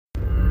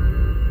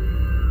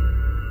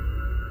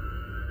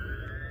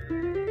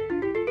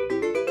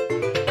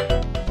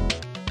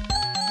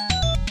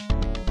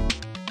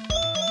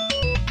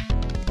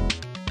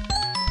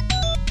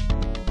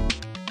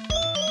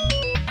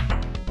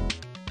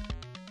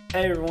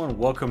Hey everyone,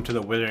 welcome to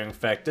The Withering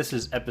Effect. This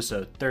is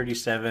episode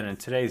 37, and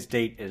today's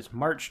date is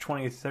March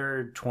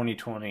 23rd,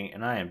 2020,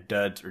 and I am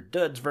Duds, or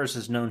Duds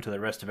versus known to the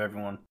rest of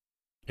everyone.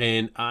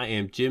 And I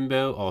am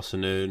Jimbo, also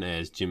known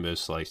as Jimbo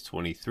Slice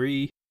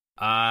 23.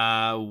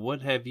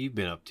 What have you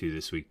been up to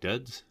this week,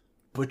 Duds?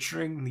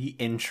 Butchering the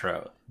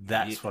intro.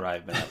 That's what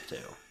I've been up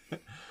to.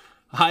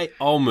 I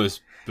almost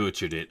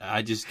butchered it.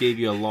 I just gave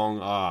you a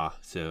long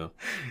so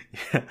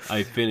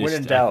I finished. When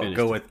in doubt, finished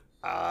go it. with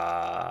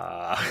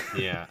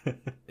Yeah,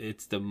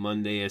 it's the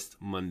Mondayest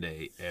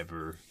Monday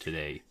ever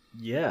today.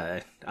 Yeah,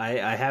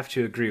 I have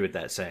to agree with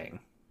that saying.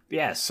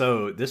 Yeah,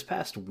 so this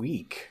past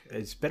week,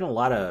 it's been a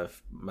lot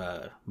of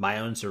my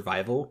own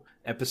survival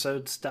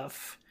episode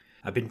stuff.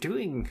 I've been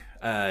doing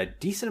a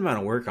decent amount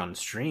of work on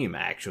stream,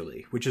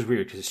 actually, which is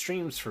weird, because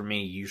streams for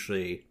me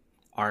usually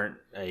aren't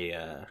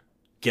a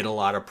get a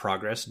lot of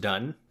progress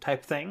done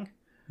type thing.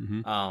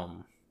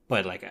 Mm-hmm.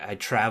 But like I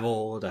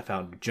traveled, I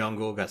found a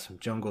jungle, got some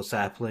jungle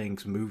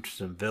saplings, moved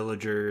some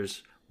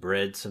villagers,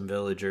 bred some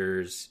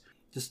villagers,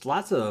 just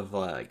lots of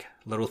like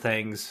little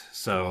things.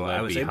 So I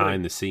was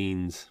behind the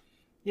scenes.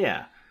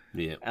 Yeah.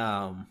 Yeah.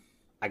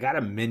 I got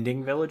a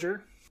mending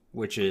villager,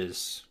 which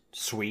is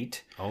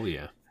sweet. Oh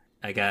yeah.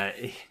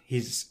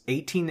 He's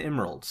 18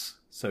 emeralds,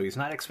 so he's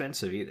not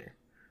expensive either.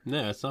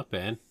 No, it's not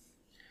bad.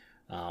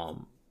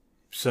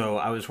 So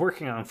I was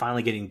working on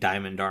finally getting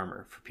diamond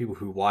armor. For people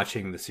who are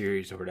watching the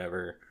series or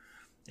whatever,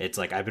 it's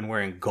like I've been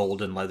wearing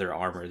golden leather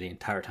armor the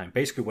entire time.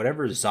 Basically,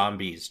 whatever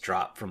zombies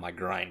drop from my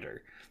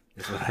grinder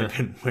is what I've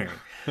been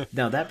wearing.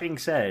 Now, that being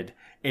said,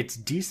 it's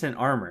decent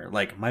armor.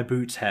 Like, my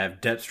boots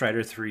have Depth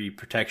Strider 3,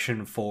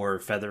 Protection 4,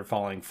 Feather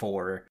Falling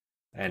 4,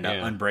 and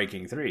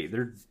Unbreaking 3.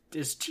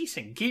 It's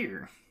decent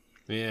gear.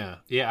 Yeah.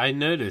 Yeah, I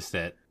noticed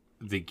that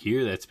the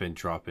gear that's been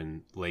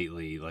dropping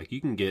lately, like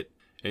you can get,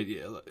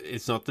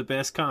 it's not the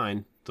best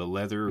kind, the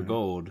leather or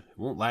gold. It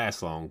won't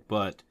last long,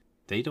 but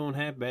they don't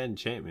have bad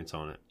enchantments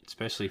on it,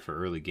 especially for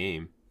early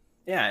game.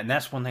 Yeah, and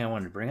that's one thing I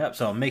wanted to bring up.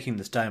 So I'm making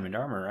this diamond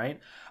armor, right?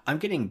 I'm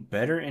getting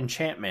better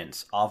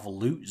enchantments off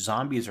loot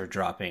zombies are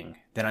dropping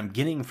than I'm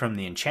getting from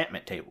the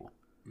enchantment table.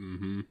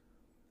 Mm-hmm.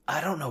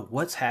 I don't know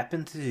what's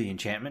happened to the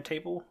enchantment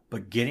table,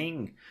 but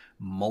getting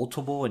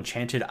multiple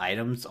enchanted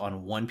items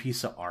on one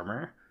piece of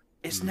armor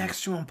is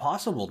next to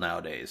impossible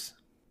nowadays.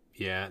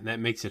 Yeah, and that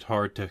makes it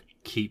hard to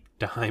keep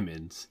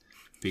diamonds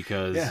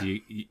because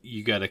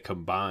you got to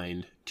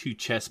combine 2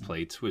 chest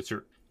plates, which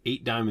are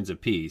 8 diamonds a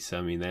piece. I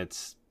mean,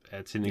 that's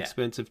an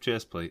expensive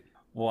chest plate.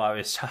 Well, I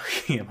was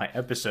talking in my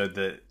episode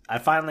that I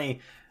finally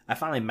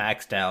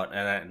maxed out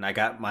and I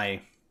got my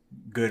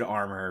good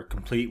armor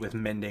complete with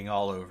mending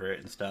all over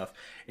it and stuff.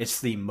 It's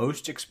the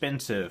most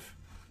expensive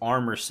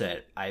armor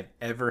set I've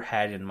ever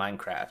had in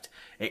Minecraft.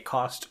 It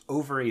cost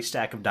over a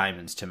stack of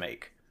diamonds to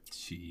make.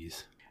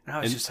 Jeez. And I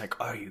was just like,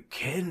 are you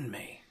kidding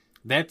me?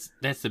 That's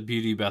the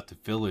beauty about the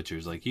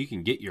villagers. Like, you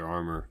can get your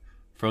armor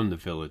from the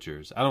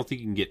villagers. I don't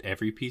think you can get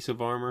every piece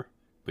of armor,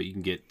 but you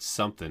can get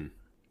something,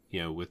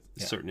 with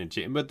certain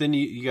enchantment. But then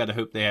you got to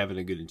hope they have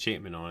a good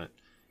enchantment on it.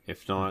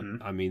 If not,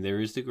 I mean, there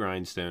is the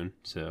grindstone,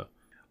 so.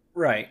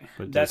 Right,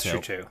 that's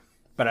true too.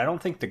 But I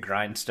don't think the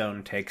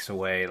grindstone takes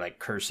away, like,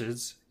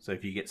 curses. So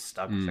if you get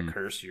stuck with a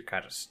curse, you're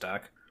kind of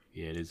stuck.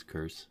 Yeah, it is a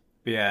curse.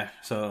 Yeah,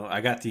 so I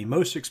got the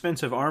most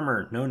expensive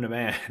armor known to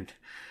man,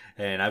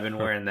 and I've been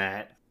wearing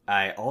that.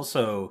 I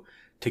also,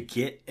 to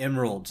get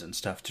emeralds and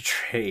stuff to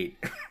trade,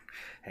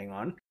 hang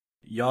on.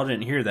 Y'all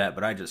didn't hear that,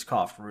 but I just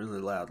coughed really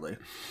loudly.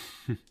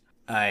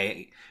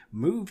 I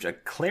moved a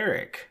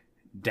cleric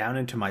down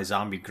into my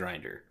zombie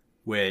grinder,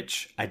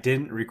 which I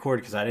didn't record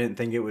because I didn't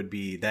think it would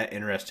be that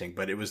interesting,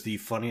 but it was the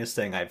funniest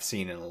thing I've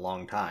seen in a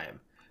long time.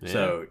 Yeah.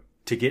 So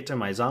to get to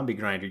my zombie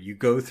grinder, you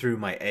go through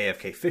my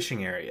AFK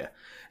fishing area,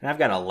 and I've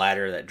got a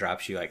ladder that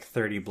drops you like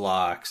 30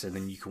 blocks, and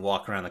then you can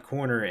walk around the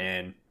corner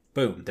and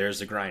boom, there's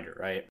the grinder,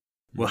 right?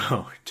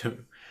 Well,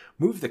 to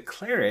move the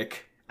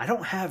cleric, I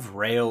don't have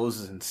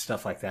rails and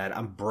stuff like that.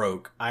 I'm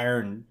broke.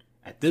 Iron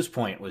at this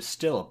point was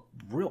still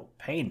a real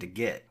pain to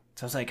get.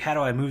 So I was like, how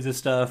do I move this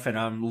stuff? And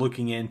I'm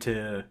looking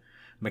into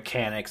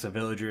mechanics of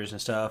villagers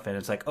and stuff, and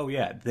it's like, oh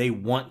yeah, they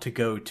want to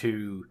go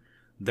to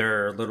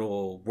their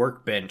little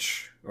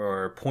workbench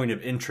or point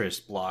of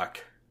interest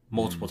block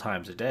multiple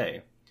times a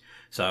day.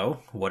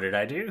 So what did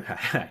I do?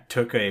 I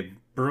took a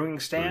brewing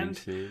stand,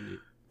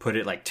 put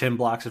it like 10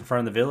 blocks in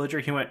front of the villager.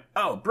 He went,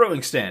 oh,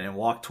 brewing stand, and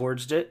walked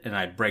towards it, and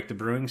I'd break the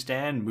brewing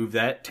stand, move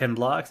that 10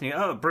 blocks, and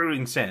oh,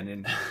 brewing stand.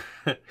 And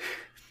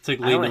it's like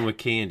leading him with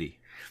candy.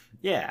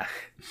 Yeah,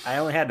 I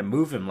only had to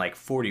move him like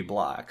 40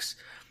 blocks.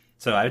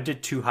 So I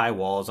did 2 high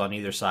walls on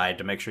either side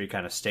to make sure he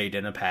kind of stayed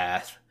in a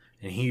path,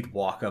 and he'd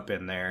walk up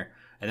in there.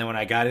 And then when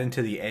I got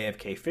into the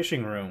AFK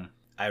fishing room,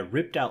 I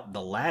ripped out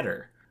the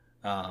ladder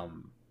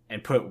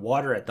and put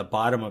water at the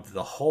bottom of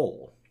the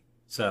hole.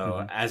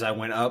 So as I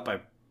went up, I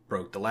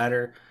broke the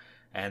ladder,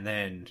 and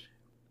then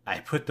I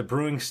put the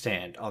brewing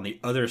stand on the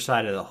other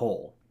side of the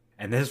hole.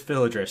 And this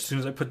villager, as soon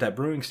as I put that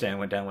brewing stand,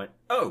 went,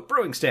 oh,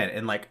 brewing stand,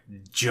 and like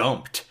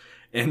jumped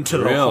into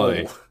the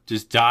hole.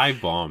 Just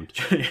dive bombed.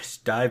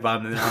 Just dive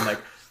bombed, and then I'm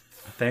like,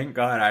 Thank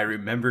God I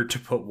remembered to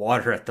put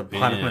water at the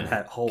bottom of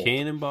that hole.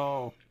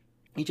 Cannonball.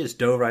 He just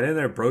dove right in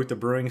there, broke the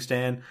brewing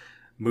stand,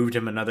 moved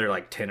him another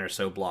like 10 or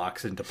so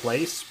blocks into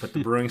place, put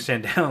the brewing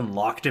stand down,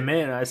 locked him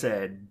in. I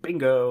said,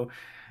 bingo.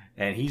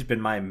 And he's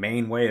been my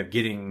main way of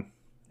getting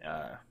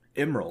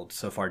emeralds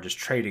so far, just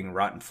trading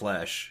rotten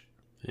flesh.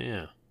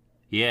 Yeah.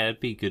 Yeah, it'd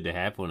be good to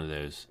have one of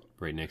those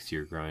right next to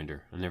your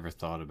grinder. I never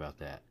thought about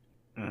that.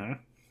 Mm-hmm.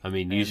 I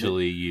mean,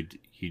 usually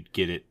you'd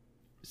get it.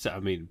 So, I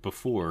mean,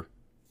 before,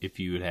 if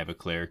you would have a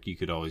cleric, you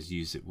could always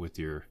use it with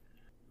your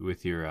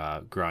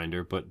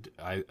grinder. But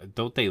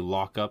don't they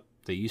lock up?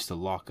 They used to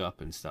lock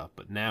up and stuff.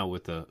 But now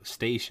with the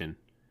station,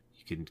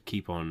 you can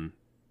keep on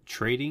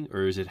trading.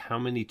 Or is it how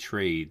many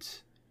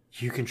trades?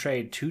 You can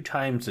trade 2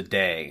 times a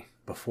day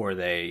before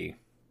they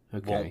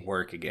won't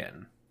work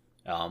again.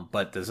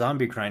 But the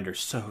zombie grinder's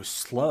so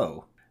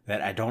slow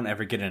that I don't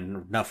ever get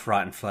enough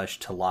rotten flesh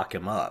to lock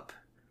him up.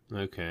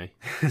 Okay.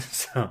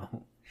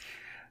 So,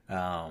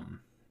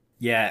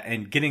 yeah,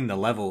 and getting the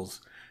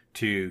levels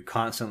to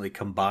constantly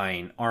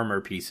combine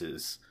armor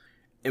pieces,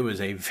 it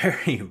was a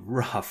very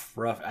rough.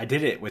 I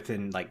did it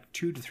within like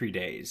 2 to 3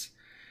 days,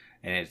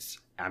 and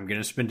I'm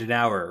gonna spend an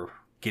hour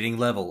getting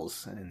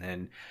levels, and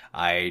then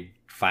I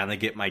finally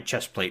get my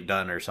chest plate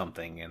done or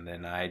something, and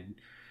then I'd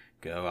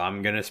go,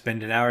 I'm gonna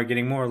spend an hour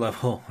getting more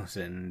levels,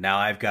 and now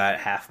I've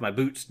got half my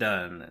boots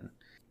done. And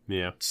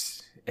yeah,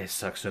 it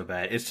sucks so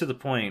bad. It's to the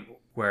point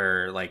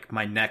where like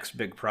my next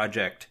big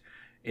project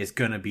is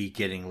gonna be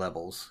getting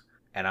levels,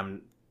 and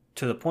I'm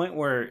to the point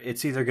where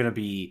it's either gonna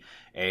be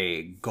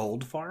a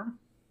gold farm,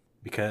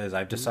 because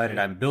I've decided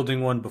I'm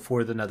building one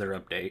before the Nether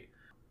update,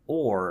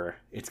 or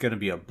it's gonna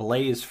be a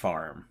blaze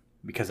farm,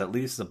 because at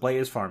least the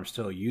blaze farm is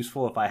still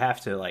useful if I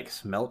have to like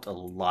smelt a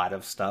lot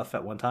of stuff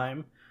at one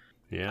time.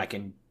 Yeah, I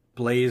can.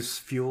 Blaze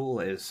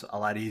fuel is a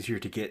lot easier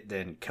to get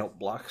than kelp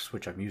blocks,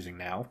 which I'm using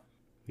now.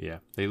 Yeah,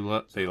 they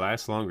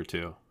last longer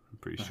too, I'm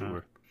pretty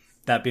sure.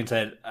 That being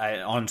said,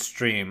 on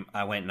stream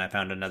I went and I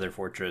found another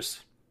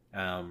fortress.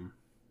 I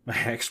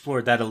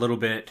explored that a little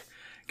bit,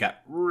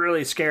 got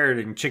really scared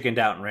and chickened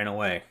out and ran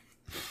away.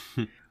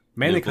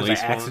 Mainly because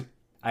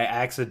I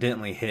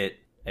accidentally hit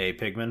a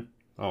pigman.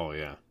 Oh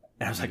yeah.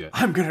 And I was like,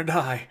 I'm gonna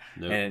die.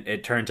 Nope. And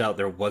it turns out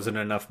there wasn't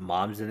enough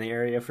mobs in the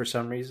area for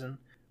some reason.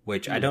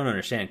 Which I don't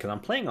understand, because I'm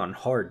playing on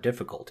hard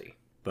difficulty.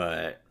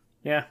 But,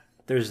 yeah,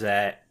 there's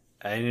that.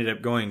 I ended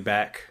up going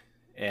back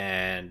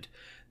and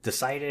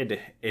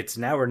decided it's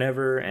now or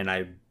never, and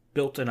I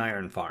built an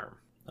iron farm.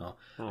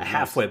 I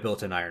halfway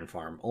built an iron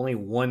farm. Only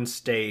one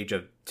stage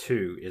of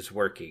 2 is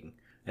working.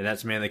 And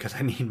that's mainly because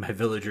I need my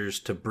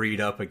villagers to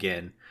breed up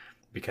again.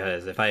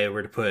 Because if I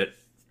were to put...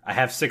 I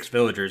have 6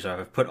 villagers.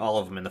 I've put all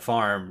of them in the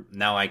farm.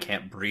 Now I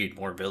can't breed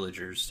more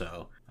villagers,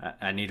 so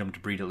I need them to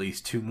breed at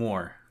least 2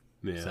 more.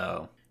 Yeah.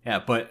 So... yeah,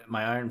 but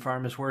my iron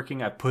farm is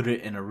working. I put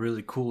it in a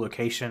really cool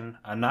location.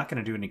 I'm not going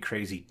to do any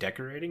crazy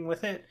decorating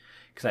with it,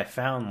 because I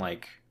found,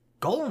 like,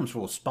 golems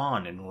will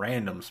spawn in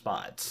random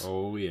spots.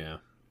 Oh, yeah.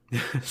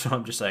 So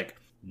I'm just, like,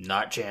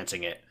 not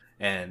chancing it.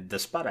 And the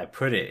spot I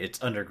put it,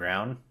 it's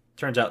underground.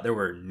 Turns out there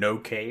were no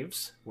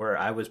caves where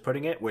I was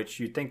putting it, which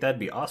you'd think that'd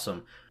be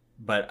awesome.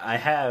 But I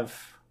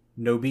have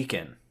no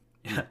beacon.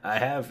 I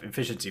have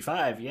efficiency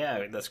 5,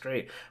 yeah, that's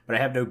great. But I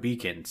have no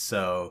beacon,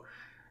 so...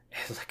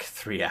 it's like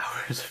 3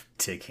 hours of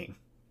digging,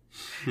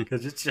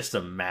 because it's just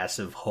a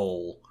massive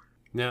hole.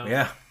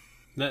 Now,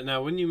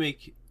 when you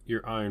make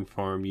your iron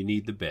farm, you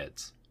need the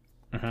beds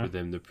for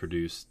them to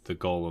produce the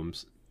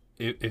golems.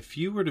 If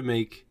you were to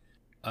make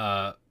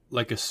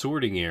like a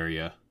sorting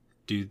area,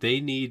 do they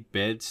need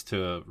beds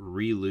to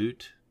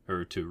re-loot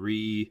or to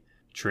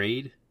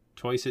re-trade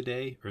twice a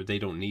day, or they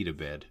don't need a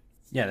bed?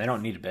 Yeah, they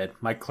don't need a bed.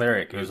 My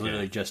cleric is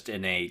literally just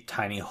in a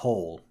tiny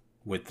hole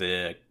with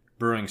the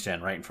brewing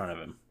stand right in front of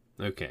him.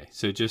 Okay,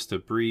 so just to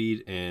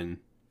breed and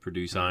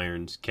produce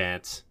irons,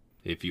 cats.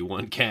 If you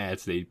want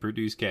cats, they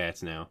produce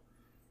cats now.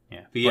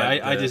 Yeah, but yeah,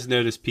 I just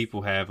noticed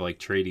people have like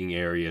trading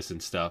areas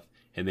and stuff,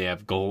 and they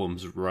have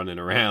golems running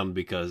around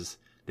because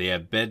they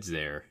have beds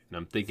there. And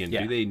I'm thinking,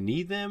 do they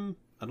need them?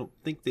 I don't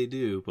think they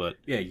do, but...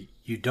 yeah,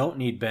 you don't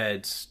need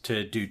beds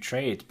to do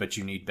trades, but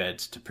you need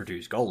beds to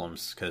produce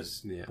golems,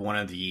 because one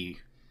of the...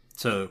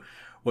 so...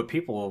 what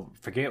people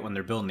forget when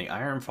they're building the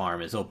iron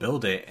farm is they'll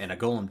build it and a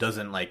golem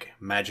doesn't like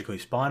magically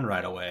spawn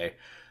right away.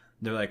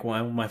 They're like,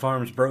 well, my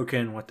farm's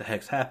broken. What the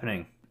heck's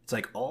happening? It's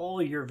like all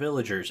your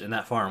villagers in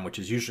that farm, which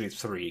is usually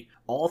 3,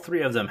 all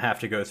 3 of them have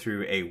to go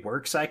through a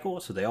work cycle.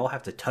 So they all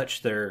have to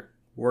touch their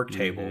work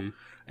table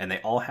and they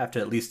all have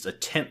to at least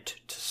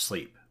attempt to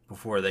sleep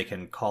before they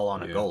can call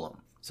on a golem.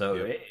 So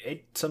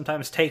it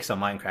sometimes takes a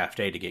Minecraft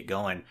day to get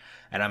going.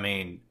 And I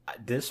mean,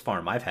 this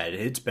farm I've had,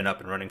 it's been up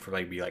and running for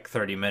maybe like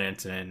 30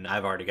 minutes and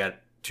I've already got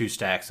 2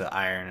 stacks of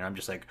iron. And I'm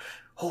just like,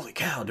 holy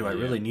cow, do I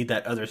really need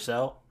that other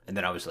cell? And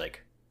then I was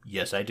like,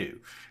 yes, I do.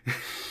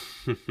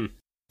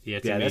 Yeah,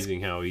 it's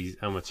amazing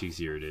how much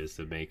easier it is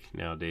to make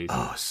nowadays.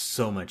 Oh,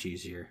 so much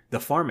easier. The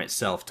farm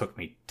itself took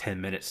me 10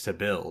 minutes to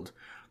build.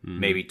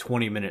 Maybe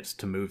 20 minutes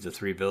to move the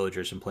 3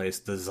 villagers in place.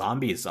 The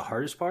zombie is the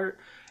hardest part.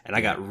 And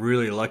I got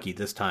really lucky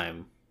this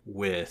time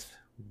with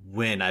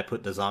when I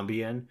put the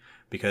zombie in,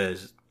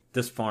 because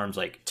this farm's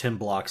like 10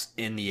 blocks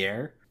in the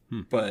air.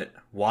 But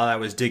while I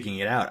was digging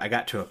it out, I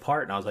got to a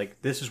part and I was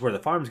like, this is where the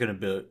farm's going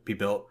to be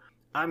built.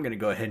 I'm going to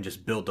go ahead and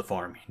just build the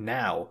farm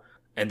now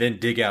and then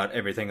dig out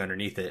everything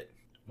underneath it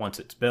once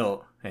it's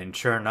built. And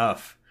sure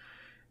enough,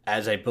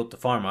 as I built the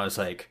farm, I was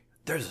like,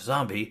 there's a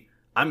zombie.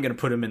 I'm going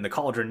to put him in the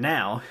cauldron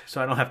now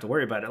so I don't have to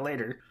worry about it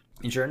later.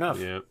 And sure enough.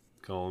 Yeah,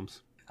 golems.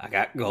 I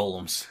got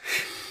golems.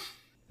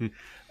 But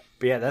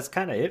yeah, that's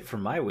kind of it for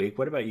my week.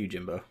 What about you,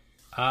 Jimbo?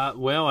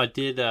 Well, I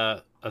did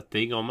a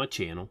thing on my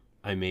channel.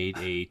 I made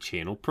a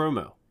channel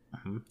promo.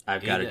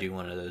 I've got to do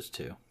one of those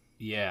too.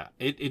 Yeah,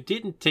 it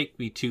didn't take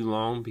me too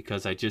long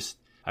because I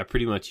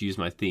pretty much used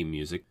my theme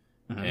music.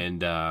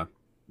 And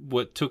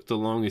what took the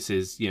longest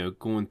is,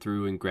 going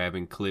through and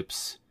grabbing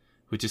clips,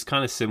 which is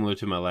kind of similar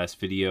to my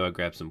last video. I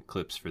grabbed some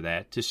clips for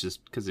that,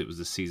 just because it was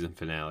the season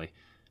finale.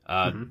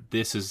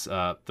 This is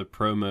the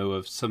promo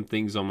of some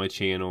things on my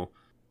channel.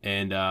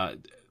 And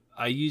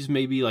I used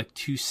maybe like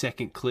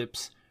 2-second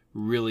clips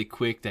really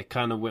quick that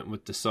kind of went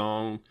with the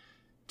song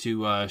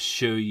to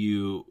show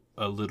you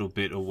a little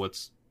bit of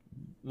what's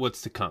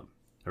to come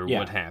or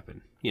what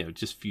happened.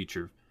 Just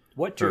future.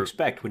 What to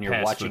expect when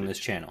you're watching this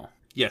channel.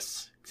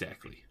 Yes,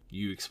 exactly.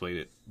 You explain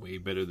it way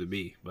better than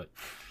me, but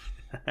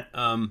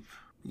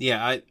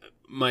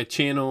my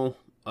channel,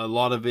 a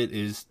lot of it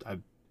is I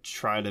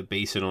try to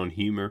base it on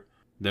humor.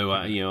 Though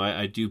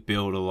I do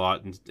build a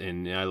lot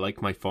and I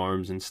like my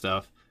farms and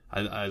stuff.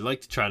 I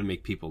like to try to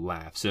make people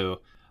laugh, so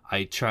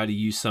I try to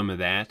use some of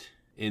that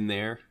in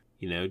there,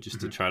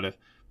 just to try to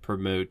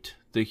promote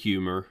the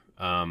humor.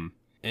 I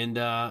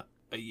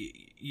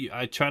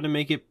try to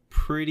make it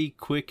pretty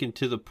quick and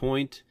to the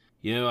point.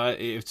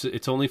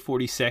 It's only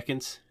 40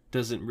 seconds.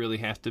 Doesn't really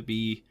have to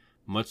be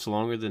much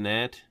longer than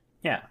that.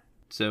 Yeah.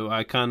 So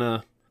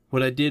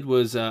what I did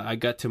was I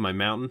got to my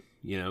mountain.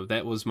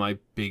 That was my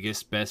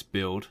best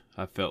build,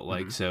 I felt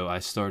like. So I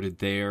started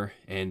there,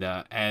 and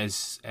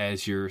as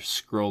you're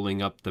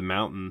scrolling up the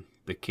mountain,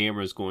 the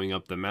camera's going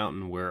up the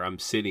mountain where I'm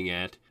sitting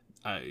at,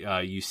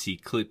 you see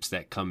clips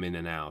that come in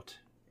and out.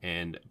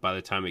 And by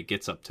the time it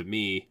gets up to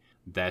me,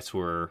 that's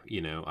where,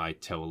 I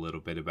tell a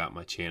little bit about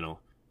my channel.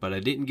 But I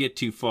didn't get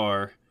too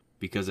far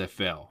because I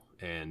fell,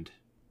 and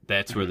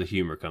that's where the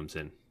humor comes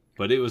in.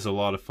 But it was a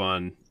lot of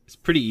fun. It's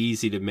pretty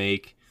easy to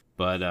make,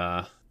 but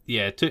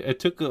it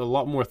took a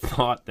lot more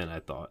thought than I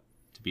thought,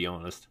 to be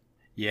honest.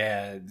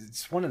 Yeah,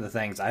 it's one of the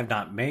things. I've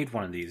not made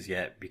one of these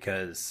yet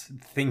because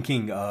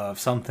thinking of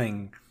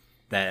something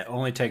that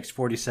only takes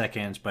 40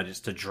 seconds, but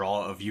it's to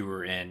draw a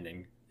viewer in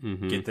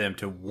and get them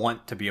to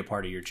want to be a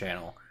part of your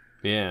channel.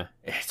 Yeah.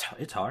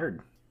 It's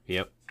hard.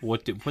 Yep.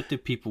 What do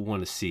people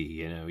want to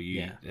see?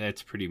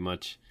 That's pretty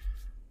much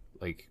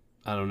like,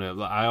 I don't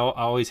know. I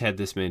always had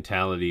this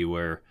mentality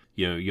where,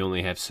 you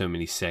only have so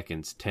many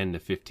seconds, 10 to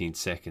 15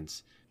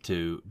 seconds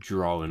to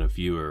draw in a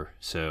viewer.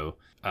 So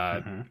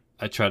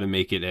I try to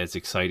make it as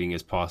exciting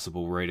as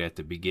possible right at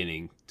the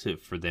beginning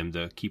for them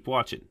to keep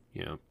watching,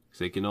 because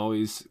they can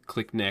always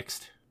click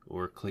next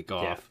or click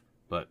off,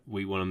 but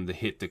we want them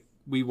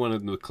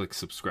to click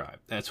subscribe.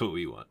 That's what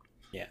we want.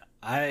 Yeah.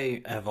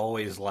 I have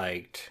always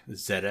liked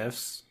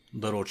ZF's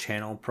little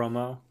channel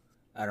promo.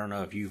 I don't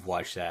know if you've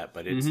watched that,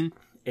 but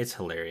it's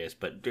hilarious.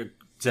 But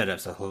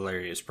ZF's a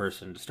hilarious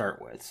person to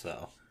start with,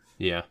 so.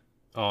 Yeah.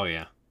 Oh,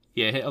 yeah.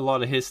 Yeah, a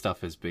lot of his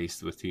stuff is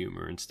based with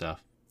humor and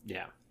stuff.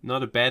 Yeah.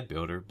 Not a bad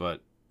builder,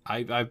 but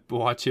I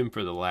watch him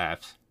for the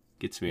laughs.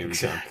 Gets me every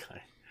time. Exactly.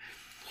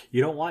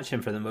 You don't watch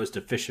him for the most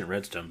efficient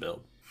redstone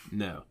build.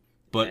 No.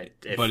 But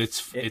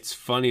it's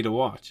funny to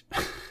watch.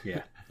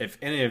 Yeah. If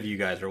any of you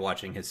guys are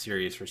watching his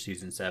series for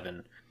season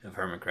 7 of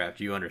Hermitcraft,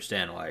 you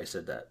understand why I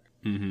said that.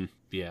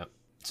 Yeah.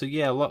 So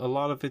yeah, a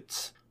lot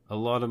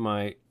of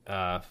my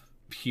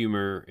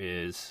humor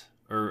is,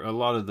 or a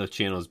lot of the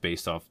channel is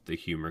based off the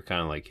humor,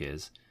 kind of like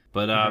his.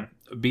 But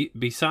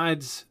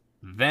besides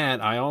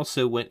that, I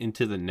also went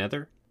into the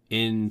Nether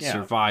in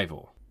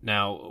survival.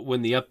 Now,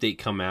 when the update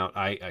come out,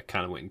 I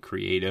kind of went in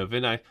creative,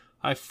 and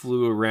I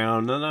flew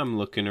around, and I'm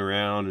looking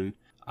around, and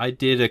I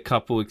did a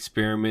couple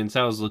experiments.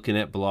 I was looking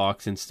at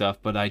blocks and stuff,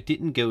 but I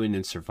didn't go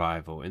in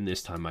survival, and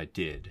this time I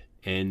did.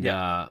 And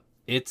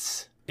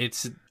it's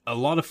a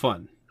lot of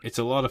fun. It's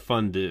a lot of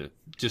fun to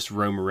just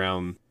roam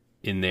around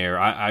in there.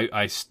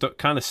 I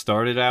kind of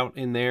started out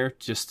in there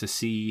just to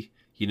see,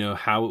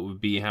 how it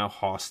would be, how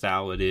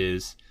hostile it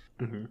is.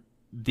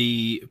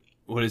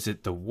 What is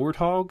it? The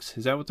warthogs?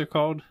 Is that what they're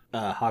called?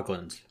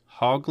 Hoglins.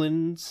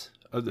 Hoglins?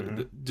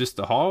 Just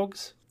the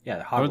hogs? Yeah,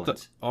 the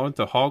hoglins. Aren't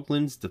the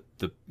hoglins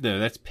no,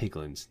 that's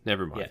piglins.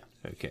 Never mind.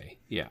 Yeah. Okay.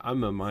 Yeah,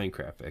 I'm a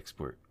Minecraft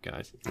expert,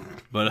 guys.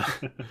 But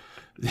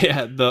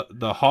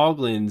the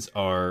hoglins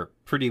are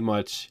pretty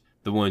much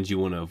the ones you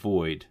want to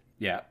avoid.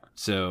 Yeah.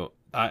 So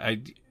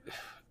I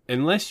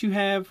unless you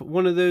have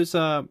one of those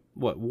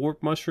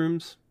warp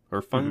mushrooms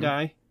or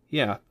fungi,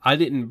 I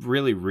didn't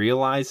really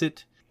realize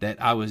it that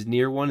I was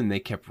near one and they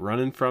kept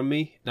running from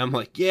me. And I'm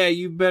like, yeah,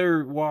 you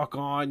better walk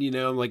on,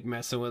 I'm like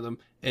messing with them.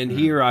 And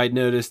here I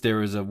noticed there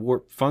was a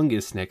warp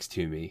fungus next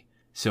to me.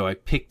 So I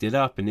picked it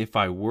up, and if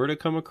I were to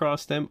come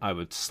across them, I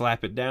would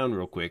slap it down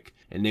real quick,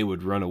 and they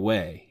would run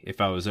away if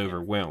I was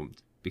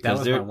overwhelmed.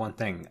 Because that was my one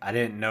thing. I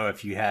didn't know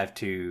if you had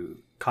to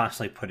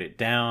constantly put it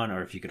down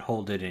or if you could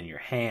hold it in your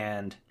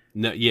hand.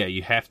 No, yeah,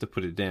 you have to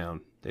put it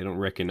down. They don't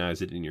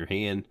recognize it in your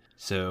hand,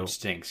 so... Which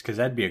stinks, because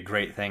that'd be a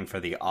great thing for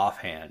the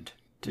offhand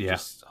to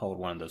just hold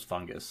one of those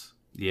fungus.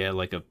 Yeah,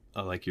 like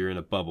like you're in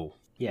a bubble.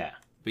 Yeah.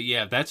 But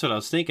yeah, that's what I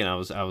was thinking. I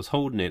was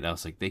holding it. I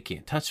was like, they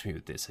can't touch me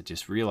with this. I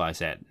just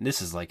realized that. And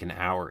this is like an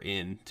hour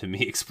in to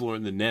me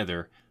exploring the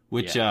Nether,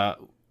 which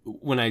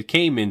when I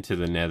came into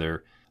the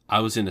Nether, I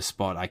was in a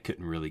spot I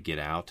couldn't really get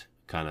out.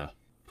 Kind of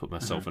put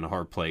myself in a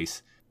hard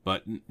place.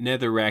 But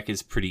Netherrack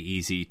is pretty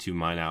easy to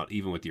mine out,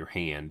 even with your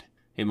hand.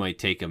 It might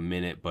take a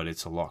minute, but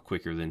it's a lot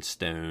quicker than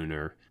stone.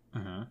 Or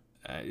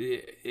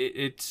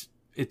it's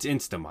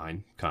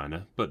insta-mine, kind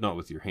of, but not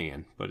with your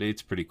hand. But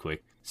it's pretty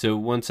quick. So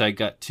once I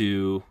got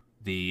to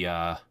the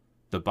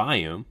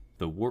biome,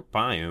 the warp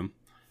biome,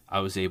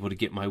 I was able to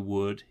get my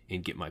wood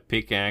and get my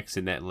pickaxe,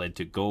 and that led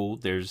to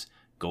gold.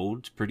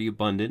 Gold's pretty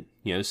abundant,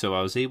 so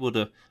I was able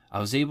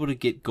to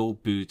get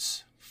gold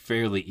boots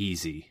fairly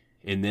easy,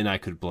 and then I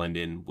could blend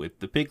in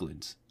with the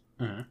piglins.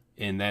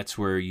 And that's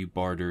where you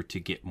barter to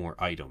get more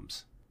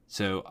items.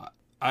 So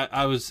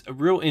I was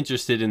real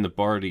interested in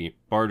the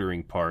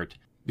bartering part,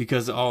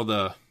 because a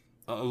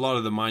lot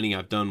of the mining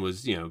I've done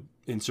was,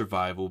 in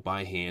survival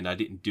by hand. I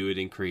didn't do it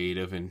in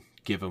creative and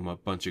give them a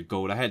bunch of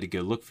gold. I had to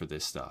go look for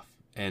this stuff.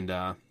 And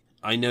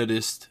I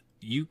noticed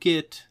you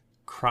get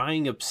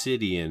crying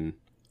obsidian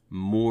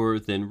more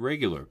than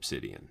regular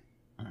obsidian.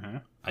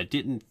 I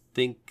didn't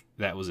think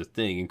that was a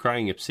thing. And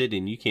crying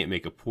obsidian, you can't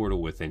make a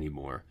portal with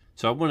anymore.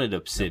 So I wanted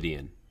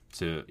obsidian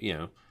to,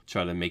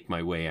 try to make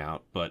my way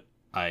out. But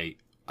I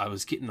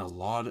was getting a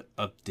lot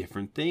of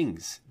different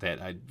things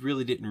that I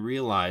really didn't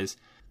realize.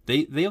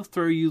 They'll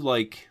throw you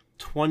like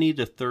 20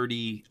 to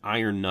 30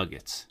 iron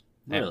nuggets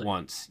at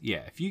once.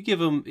 Yeah, if you give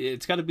them,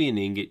 it's got to be an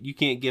ingot. You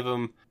can't give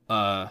them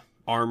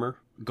armor,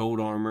 gold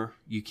armor.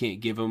 You can't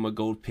give them a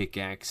gold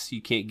pickaxe.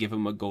 You can't give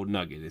them a gold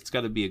nugget. It's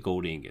got to be a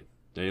gold ingot.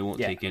 They won't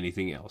take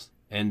anything else.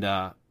 And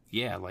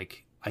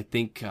like I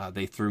think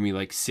they threw me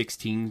like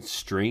 16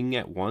 string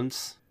at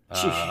once.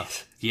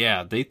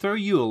 Yeah, they throw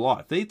you a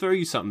lot. They throw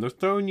you something. They're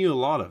throwing you a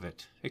lot of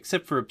it.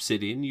 Except for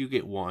obsidian, you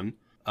get one.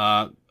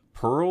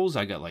 Pearls,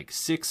 I got like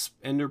 6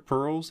 ender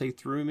pearls they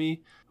threw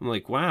me. I'm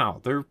like,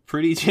 wow, they're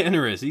pretty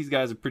generous. These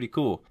guys are pretty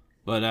cool.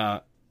 But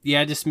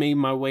I just made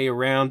my way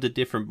around to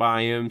different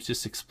biomes,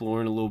 just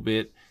exploring a little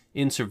bit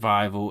in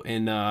survival,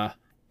 and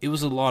it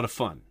was a lot of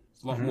fun.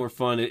 A lot more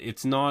fun.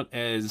 It's not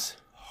as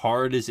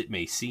hard as it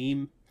may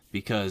seem,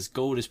 because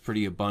gold is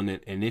pretty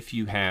abundant, and if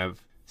you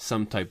have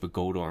some type of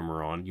gold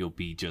armor on, you'll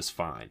be just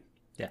fine.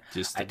 Yeah,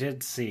 I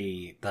did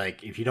see,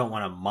 like, if you don't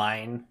want to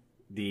mine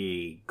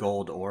the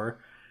gold ore,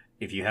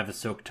 if you have a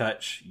silk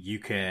touch, you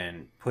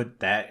can put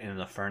that in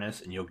the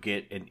furnace and you'll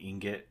get an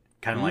ingot,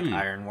 kind of like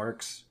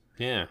ironworks.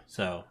 Yeah.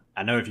 So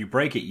I know if you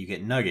break it, you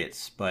get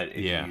nuggets, but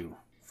if you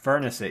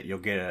furnace it, you'll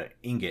get an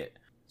ingot.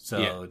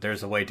 So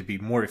there's a way to be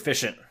more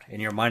efficient in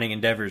your mining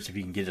endeavors if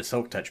you can get a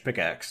silk touch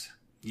pickaxe.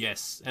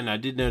 Yes, and I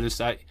did notice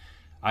I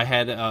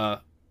had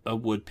a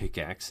wood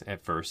pickaxe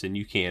at first, and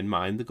you can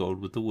mine the gold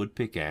with the wood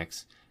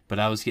pickaxe, but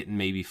I was getting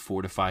maybe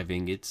 4 to 5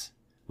 ingots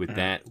with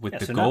that.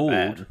 With the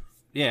gold,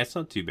 it's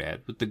not too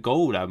bad. With the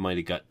gold, I might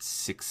have got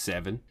 6,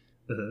 7.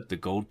 The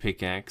gold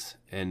pickaxe,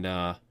 and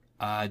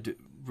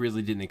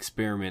really didn't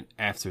experiment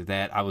after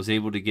that. I was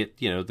able to get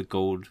the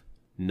gold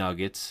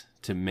nuggets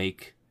to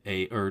make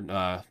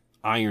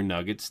iron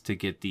nuggets to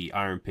get the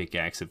iron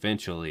pickaxe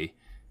eventually,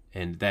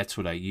 and that's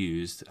what I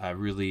used.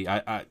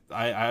 I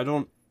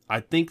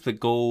think the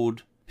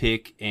gold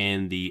pick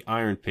and the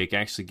iron pick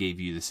actually gave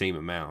you the same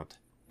amount,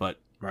 but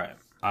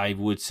I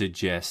would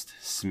suggest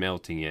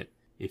smelting it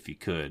if you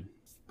could.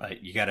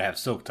 But you got to have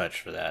silk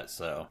touch for that,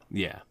 so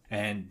yeah.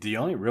 And the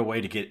only real way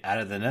to get out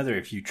of the Nether,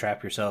 if you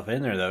trap yourself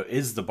in there, though,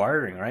 is the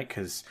bartering, right?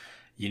 Because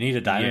you need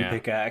a diamond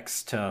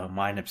pickaxe to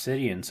mine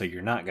obsidian, so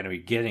you're not going to be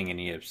getting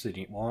any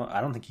obsidian. Well,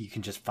 I don't think you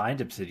can just find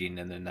obsidian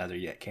in the Nether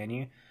yet, can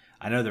you?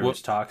 I know there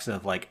was talks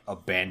of like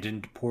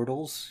abandoned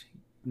portals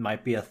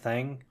might be a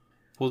thing.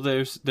 Well,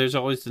 there's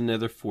always the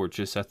Nether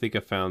Fortress. I think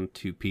I found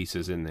 2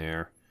 pieces in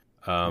there.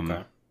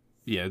 Okay.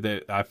 Yeah,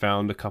 I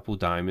found a couple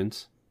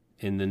diamonds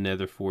in the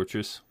Nether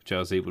Fortress, which I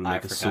was able to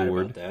make a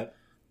sword. About that.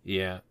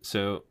 Yeah,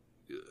 so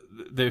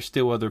there's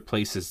still other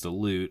places to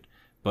loot,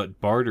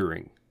 but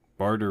bartering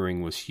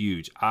was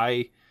huge.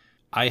 I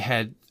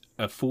had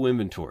a full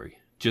inventory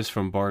just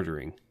from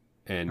bartering,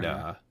 and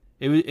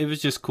it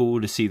was just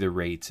cool to see the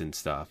rates and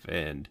stuff.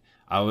 And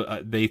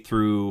they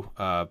threw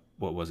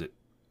what was it,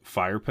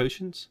 fire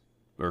potions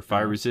or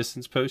fire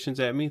resistance potions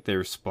at me. They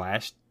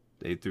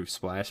threw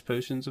splash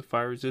potions of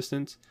fire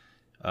resistance.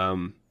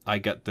 I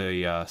got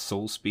the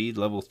Soul Speed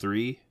level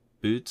 3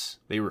 boots.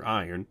 They were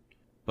iron,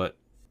 but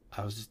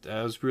I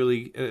was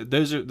really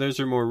those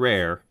are more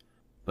rare,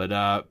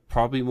 but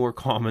probably more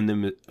common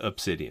than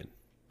obsidian.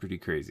 Pretty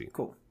crazy.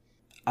 Cool.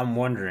 I'm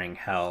wondering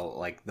how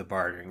like the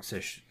bartering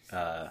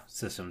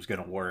system's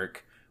gonna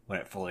work when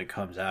it fully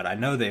comes out. I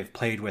know they've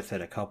played with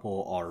it a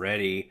couple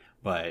already,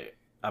 but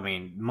I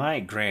mean, my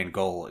grand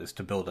goal is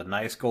to build a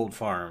nice gold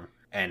farm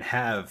and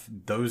have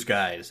those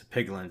guys,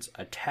 piglins,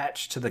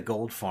 attached to the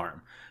gold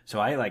farm. So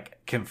I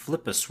like can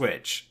flip a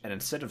switch, and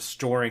instead of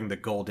storing the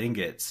gold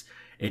ingots,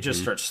 it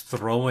just starts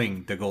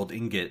throwing the gold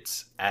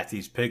ingots at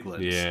these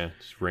piglins. Yeah,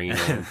 just rain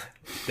on.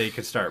 They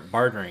could start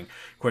bartering.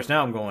 Of course,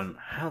 now I'm going,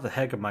 how the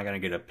heck am I going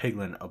to get a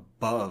piglin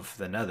above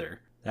the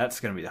nether? That's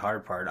going to be the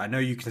hard part. I know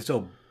you can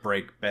still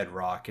break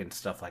bedrock and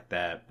stuff like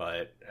that,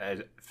 but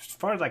as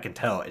far as I can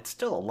tell, it's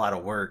still a lot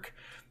of work.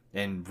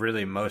 And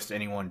really, most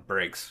anyone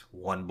breaks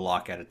one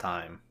block at a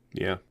time.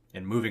 Yeah.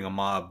 And moving a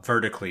mob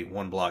vertically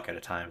one block at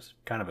a time is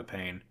kind of a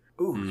pain.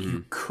 Ooh,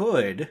 you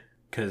could,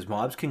 because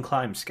mobs can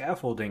climb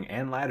scaffolding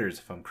and ladders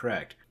if I'm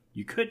correct.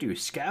 You could do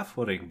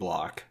scaffolding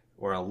block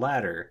or a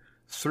ladder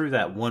through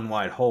that one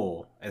wide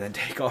hole and then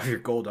take off your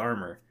gold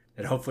armor.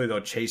 And hopefully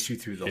they'll chase you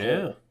through the hole.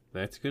 Yeah,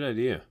 that's a good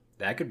idea.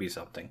 That could be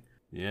something.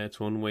 Yeah, it's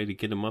one way to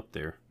get them up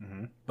there.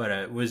 Mm-hmm.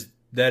 But was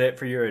that it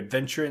for your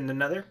adventure in the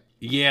nether?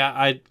 Yeah,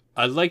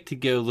 I'd like to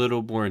go a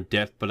little more in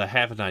depth, but I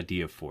have an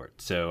idea for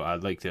it. So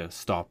I'd like to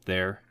stop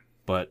there.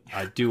 But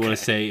I do want to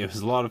say it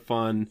was a lot of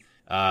fun.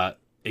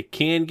 It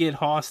can get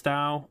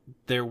hostile.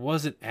 There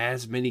wasn't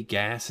as many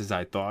gas as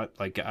I thought.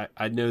 Like,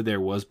 I know there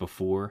was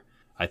before.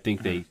 I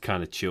think they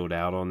kind of chilled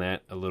out on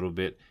that a little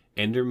bit.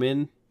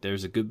 Enderman,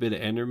 there's a good bit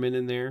of Enderman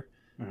in there.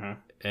 Mm-hmm.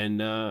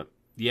 And,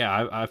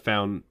 yeah, I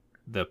found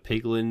the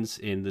piglins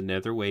in the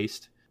Nether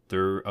Waste.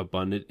 They're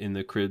abundant in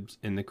the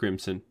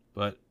Crimson.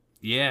 But,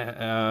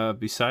 yeah,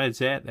 besides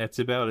that, that's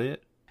about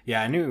it.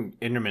 Yeah, I knew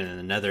Endermen in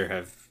the Nether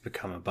have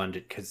become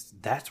abundant because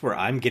that's where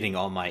I'm getting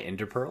all my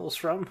Ender Pearls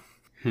from.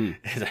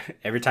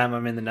 Every time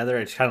I'm in the Nether,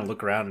 I just kind of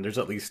look around and there's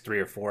at least 3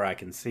 or 4 I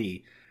can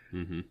see.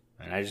 Mm-hmm.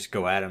 And I just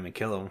go at them and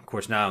kill them. Of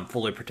course, now I'm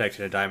fully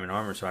protected in diamond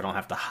armor, so I don't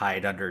have to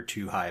hide under a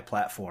too high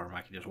platform.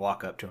 I can just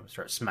walk up to them and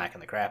start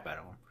smacking the crap out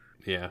of them.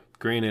 Yeah,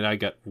 granted, I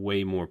got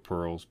way more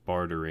pearls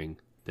bartering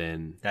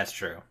than... That's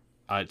true.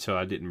 So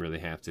I didn't really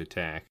have to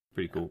attack.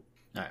 Pretty cool.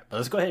 All right, but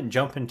let's go ahead and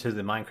jump into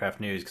the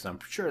Minecraft news, because I'm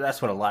sure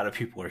that's what a lot of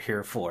people are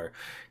here for,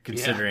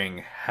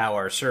 considering how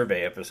our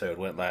survey episode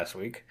went last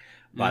week.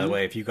 By the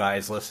way, if you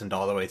guys listened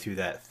all the way through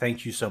that,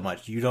 thank you so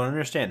much. You don't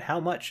understand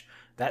how much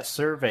that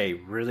survey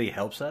really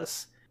helps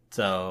us.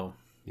 So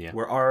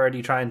we're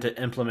already trying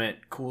to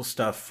implement cool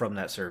stuff from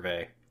that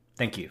survey.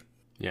 Thank you.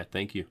 Yeah,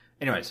 thank you.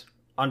 Anyways,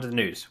 on to the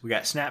news. We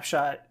got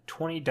Snapshot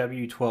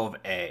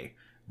 20W12A.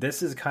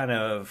 This is kind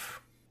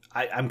of...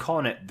 I'm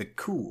calling it the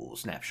cool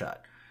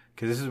Snapshot.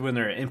 Because this is when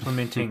they're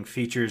implementing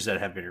features that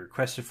have been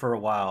requested for a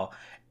while,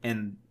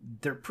 and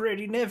they're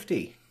pretty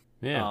nifty.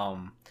 Yeah.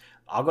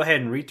 I'll go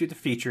ahead and read through the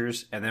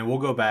features, and then we'll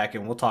go back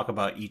and we'll talk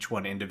about each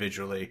one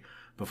individually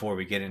before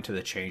we get into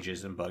the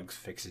changes and bugs,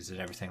 fixes, and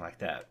everything like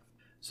that.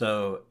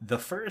 So the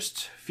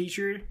first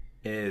feature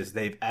is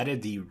they've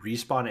added the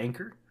respawn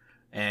anchor,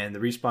 and the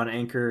respawn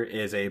anchor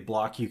is a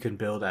block you can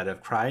build out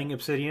of crying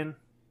obsidian,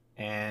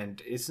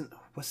 and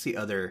what's the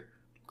other?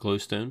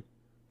 Glowstone?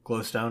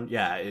 Glowstone,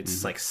 yeah,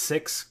 it's like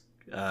 6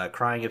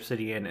 crying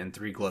obsidian and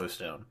 3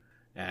 glowstone,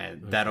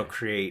 and that'll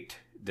create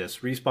this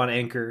respawn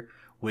anchor,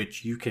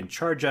 which you can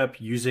charge up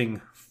using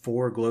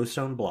 4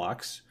 glowstone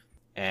blocks,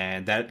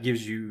 and that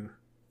gives you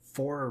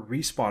 4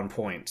 respawn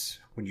points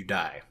when you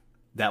die.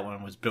 That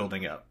one was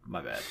building up.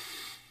 My bad.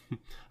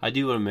 I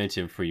do want to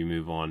mention before you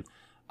move on,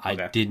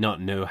 I did not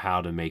know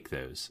how to make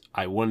those.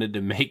 I wanted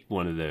to make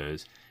one of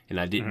those, and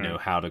I didn't know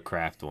how to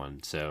craft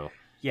one. So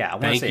yeah,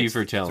 thank you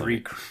for telling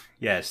me.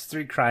 Yes,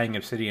 3 crying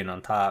obsidian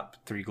on top,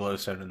 3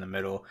 glowstone in the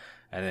middle,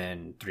 and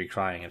then 3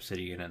 crying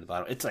obsidian in the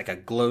bottom. It's like a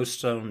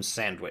glowstone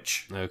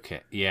sandwich.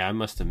 Okay. Yeah, I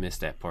must have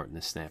missed that part in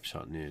the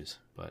Snapshot news,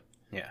 but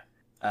yeah.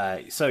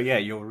 So yeah,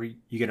 you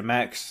get a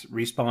max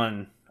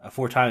respawn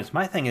 4 times.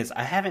 My thing is,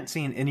 I haven't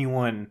seen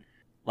anyone,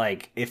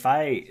 like, if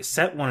I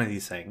set one of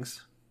these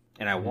things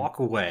and I walk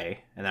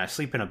away and then I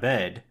sleep in a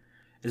bed,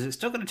 is it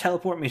still going to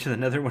teleport me to the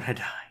Nether when I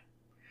die?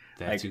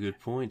 That's a good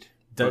point.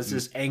 Does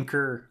this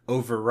anchor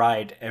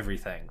override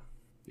everything?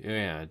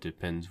 Yeah, it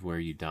depends where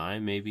you die,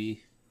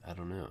 maybe. I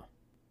don't know.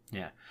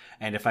 Yeah.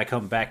 And if I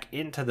come back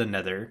into the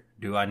Nether,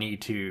 do I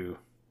need to,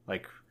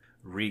 like,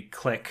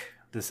 re-click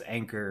this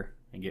anchor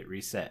and get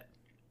reset?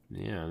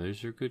 Yeah,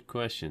 those are good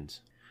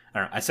questions. I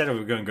don't know. I said we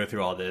were going to go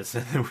through all this,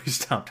 and then we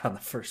stopped on the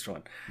first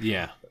one.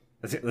 Yeah.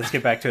 Let's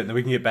get back to it, and then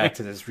we can get back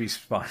to this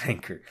respawn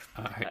anchor.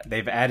 All right.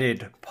 They've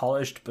added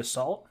polished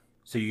basalt.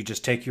 So you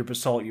just take your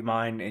basalt you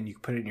mine, and you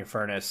put it in your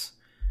furnace.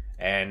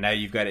 And now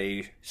you've got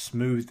a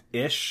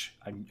smooth-ish,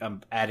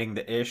 I'm adding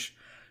the ish,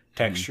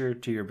 texture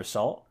to your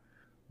basalt.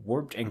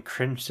 Warped and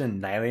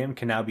crimson nylium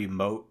can now be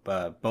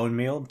bone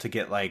mealed to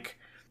get, like,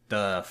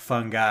 the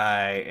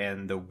fungi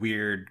and the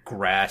weird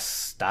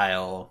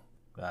grass-style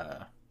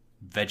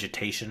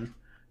vegetation.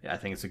 Yeah, I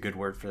think it's a good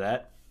word for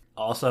that.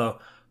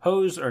 Also,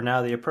 hoes are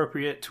now the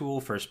appropriate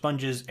tool for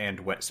sponges and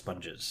wet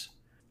sponges.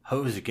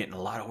 Hoes are getting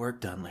a lot of work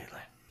done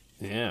lately.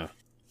 Yeah.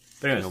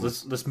 But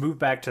anyways, let's move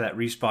back to that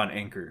respawn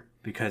anchor,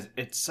 because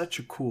it's such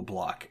a cool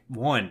block.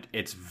 One,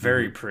 it's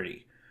very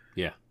pretty.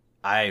 Yeah.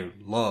 I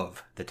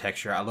love the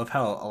texture. I love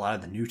how a lot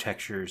of the new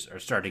textures are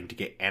starting to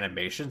get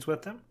animations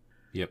with them.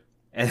 Yep.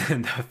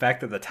 And the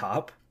fact that the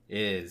top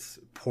is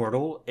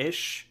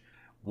portal-ish,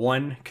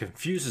 one,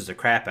 confuses the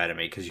crap out of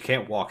me because you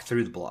can't walk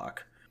through the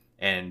block.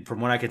 And from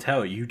what I can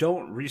tell, you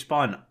don't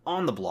respawn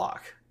on the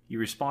block. You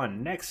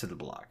respawn next to the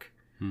block.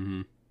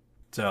 Mm-hmm.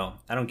 So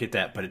I don't get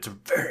that, but it's a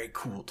very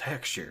cool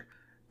texture.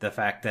 The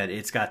fact that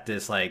it's got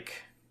this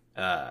like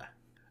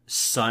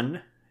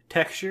sun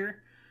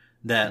texture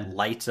that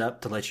lights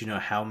up to let you know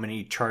how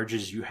many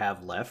charges you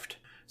have left.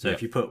 So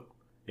Yep.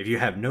 if you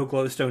have no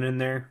glowstone in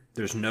there,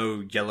 there's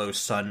no yellow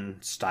sun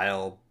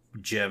style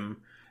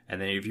gem.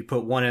 And then if you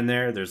put one in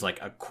there, there's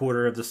like a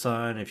quarter of the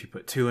sun. If you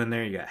put two in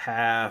there, you got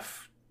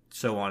half,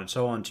 so on and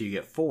so on until you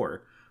get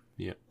 4.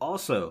 Yeah.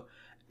 Also,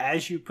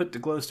 as you put the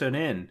glowstone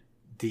in,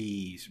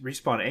 the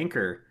respawn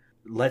anchor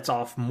lets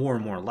off more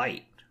and more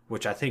light,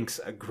 which I think's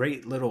a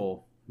great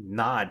little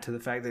nod to the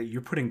fact that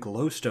you're putting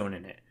glowstone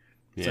in it.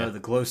 Yeah. So the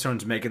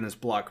glowstone's making this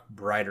block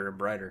brighter and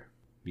brighter.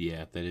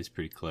 Yeah, that is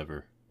pretty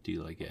clever. Do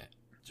you like that?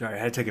 Sorry, I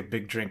had to take a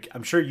big drink.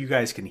 I'm sure you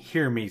guys can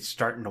hear me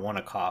starting to want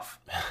to cough.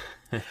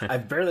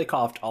 I've barely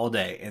coughed all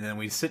day, and then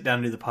we sit down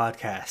to do the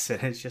podcast,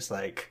 and it's just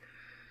like...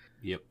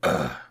 Yep.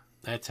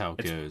 That's how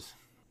it goes.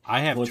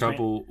 I have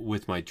trouble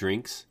with my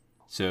drinks.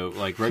 So,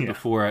 like, right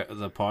before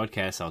the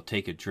podcast, I'll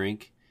take a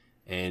drink,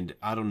 and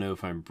I don't know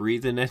if I'm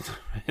breathing at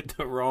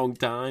the wrong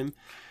time,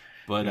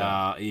 but,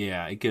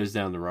 it goes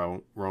down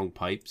the wrong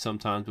pipe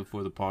sometimes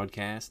before the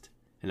podcast,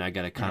 and I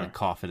got to kind of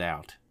cough it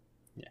out.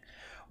 Yeah.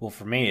 Well,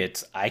 for me,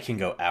 it's I can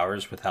go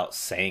hours without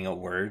saying a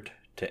word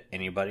to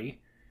anybody,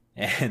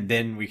 and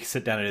then we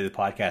sit down and do the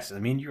podcast. I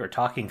mean, you are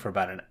talking for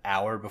about an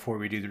hour before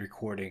we do the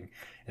recording,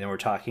 and then we're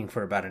talking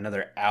for about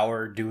another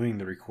hour doing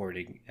the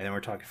recording, and then we're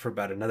talking for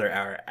about another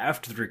hour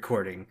after the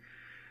recording.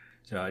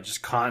 So I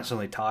just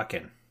constantly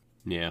talking.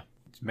 Yeah.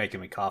 It's making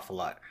me cough a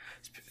lot.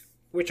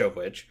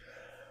 Which,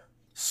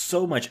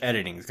 so much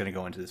editing is going to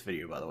go into this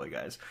video, by the way,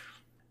 guys.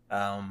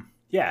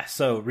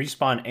 So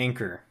Respawn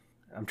Anchor.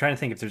 I'm trying to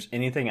think if there's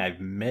anything I've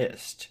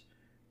missed.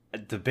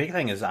 The big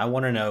thing is I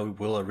want to know,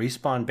 will a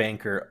Respawn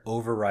Banker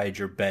override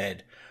your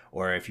bed?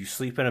 Or if you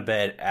sleep in a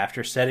bed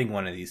after setting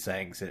one of these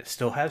things and it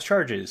still has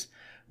charges,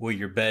 will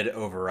your bed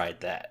override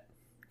that?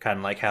 Kind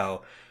of like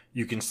how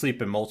you can sleep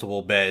in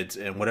multiple beds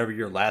and whatever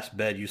your last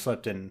bed you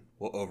slept in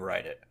will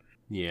override it.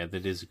 Yeah,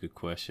 that is a good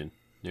question.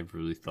 Never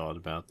really thought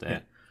about that. Yeah.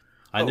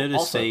 I Oh, noticed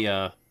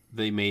also,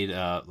 they made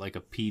like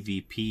a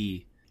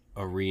PvP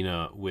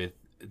arena with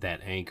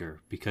that anchor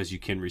because you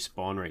can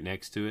respawn right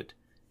next to it.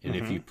 And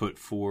if you put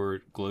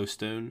 4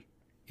 glowstone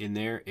in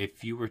there,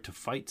 if you were to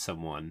fight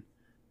someone,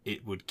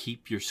 it would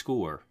keep your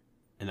score.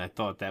 And I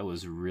thought that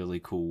was a really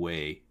cool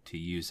way to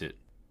use it.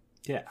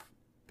 Yeah.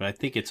 But I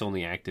think it's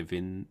only active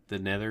in the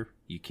Nether.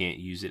 You can't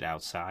use it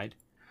outside.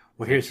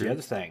 Well, here's the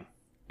other thing.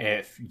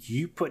 If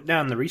you put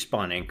down the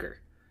respawn anchor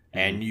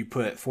and you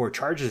put 4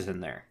 charges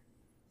in there,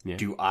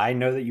 do I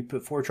know that you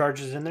put 4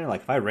 charges in there?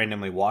 Like if I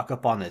randomly walk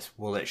up on this,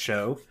 will it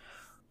show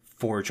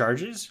 4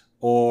 charges?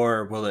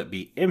 Or will it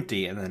be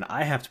empty and then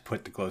I have to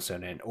put the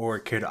glowstone in? Or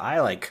could I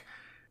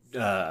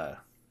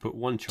put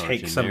 1 charge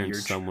take in some there of and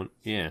your someone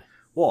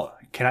Well,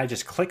 can I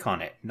just click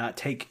on it, not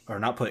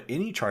put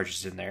any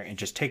charges in there and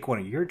just take one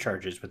of your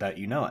charges without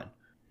you knowing?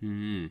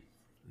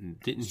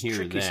 Didn't hear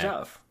tricky that.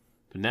 Stuff.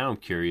 But now I'm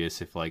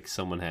curious if like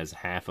someone has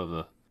half of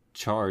a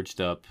charged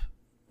up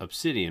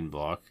obsidian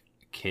block,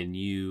 can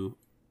you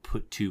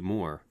put 2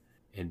 more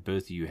and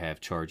both of you have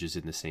charges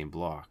in the same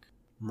block?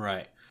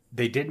 Right.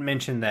 They did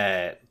mention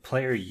that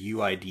player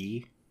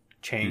UID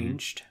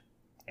changed,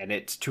 and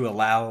it's to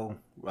allow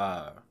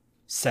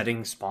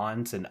setting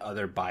spawns in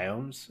other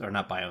biomes, or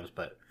not biomes,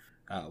 but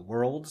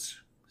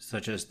worlds,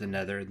 such as the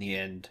Nether and the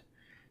End.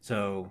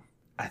 So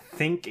I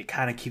think it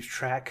kind of keeps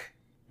track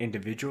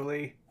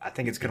individually. I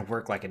think it's going to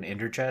work like an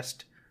Ender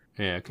chest.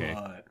 Yeah, okay.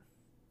 But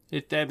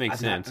If that makes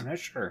sense. I'm not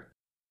sure.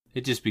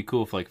 It'd just be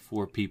cool if like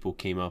 4 people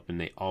came up and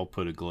they all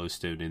put a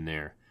glowstone in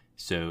there.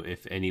 So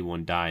if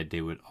anyone died,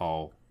 they would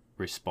all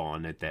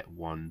respawn at that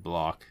one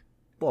block.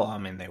 Well, I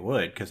mean, they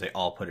would because they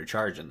all put a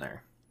charge in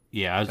there.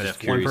 Yeah, I was but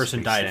just if one curious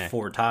person died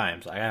 4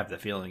 times, I have the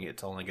feeling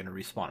it's only going to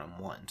respawn them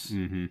once.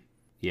 Mm-hmm.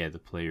 Yeah, the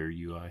player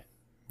UI.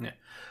 Yeah.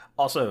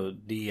 Also,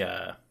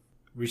 the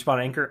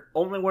respawn anchor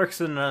only works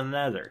in the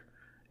Nether.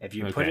 If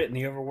you put it in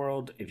the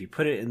overworld, if you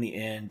put it in the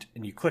End,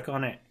 and you click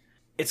on it,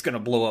 it's going to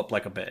blow up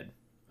like a bed.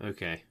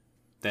 Okay,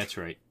 that's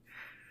right.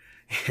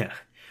 Yeah.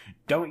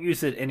 Don't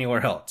use it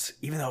anywhere else,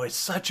 even though it's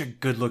such a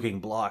good-looking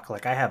block.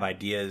 Like, I have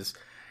ideas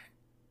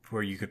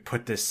where you could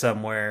put this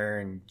somewhere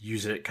and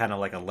use it kind of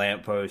like a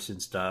lamppost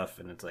and stuff,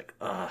 and it's like,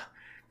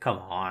 come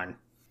on.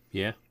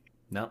 Yeah?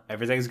 No,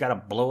 everything's got to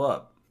blow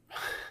up.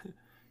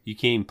 You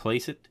can't even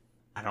place it?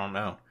 I don't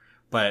know.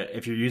 But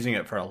if you're using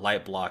it for a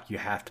light block, you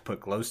have to put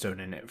glowstone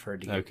in it for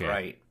it to get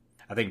bright.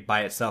 I think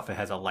by itself it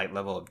has a light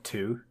level of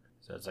 2,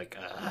 so it's like,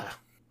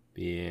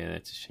 Yeah,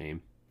 that's a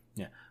shame.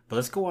 Yeah. But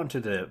let's go on to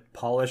the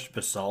polished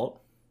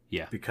basalt.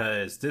 Yeah.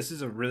 Because this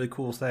is a really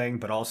cool thing,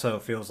 but also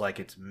feels like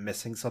it's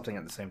missing something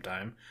at the same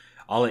time.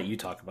 I'll let you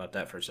talk about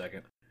that for a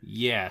second.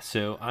 Yeah,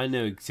 so I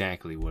know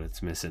exactly what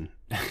it's missing.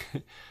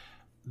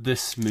 The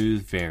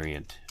smooth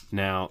variant.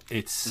 Now,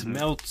 it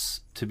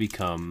smelts to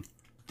become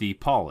the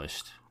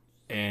polished,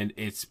 and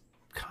it's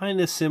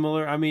kind of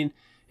similar. I mean,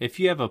 if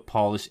you have a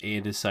polished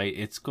andesite,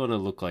 it's going to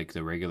look like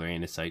the regular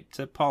andesite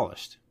except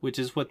polished, which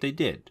is what they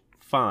did.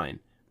 Fine.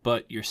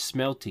 But you're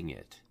smelting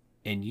it,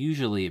 and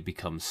usually it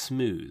becomes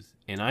smooth.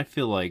 And I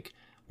feel like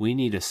we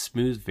need a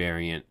smooth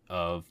variant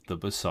of the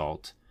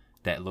basalt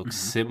that looks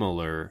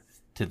similar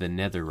to the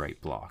netherite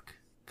block.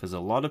 Because a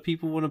lot of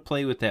people want to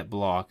play with that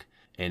block,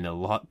 and a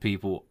lot of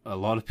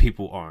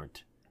people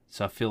aren't.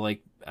 So I feel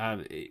like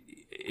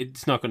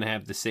it's not going to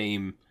have the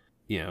same,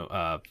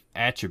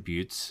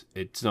 attributes.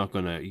 It's not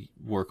going to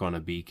work on a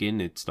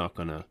beacon. It's not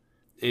going to.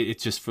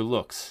 It's just for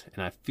looks,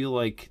 and I feel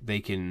like they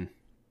can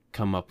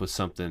come up with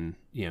something.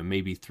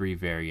 Maybe 3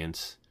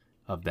 variants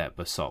of that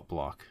basalt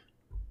block.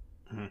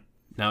 Mm-hmm.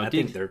 Now I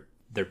think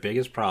their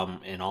biggest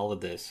problem in all of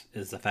this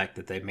is the fact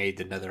that they made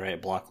the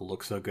netherite block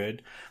look so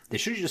good. They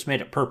should have just made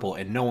it purple,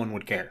 and no one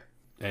would care.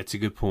 That's a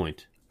good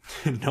point.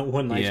 No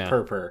one likes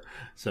purple,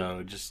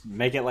 so just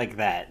make it like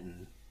that,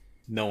 and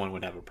no one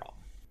would have a problem.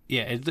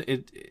 Yeah,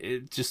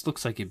 it just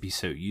looks like it'd be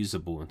so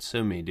usable in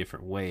so many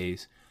different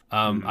ways.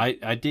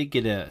 I did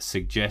get a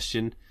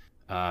suggestion.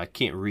 I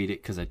can't read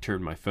it because I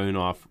turned my phone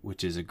off,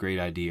 which is a great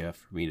idea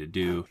for me to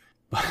do.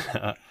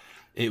 But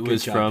it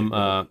was from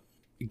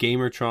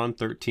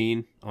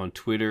Gamertron13 on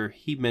Twitter.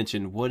 He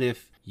mentioned, what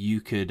if you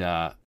could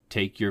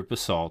take your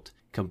basalt,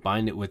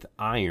 combine it with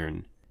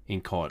iron,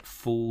 and call it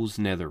Fool's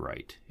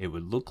Netherite? It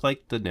would look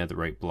like the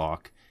netherite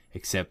block,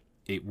 except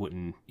it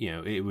wouldn't,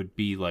 it would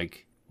be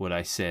like what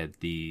I said,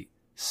 the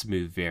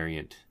smooth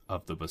variant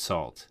of the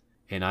basalt.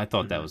 And I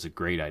thought that was a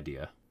great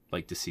idea.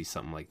 Like to see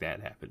something like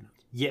that happen.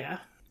 Yeah,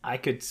 I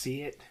could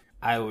see it.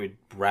 I would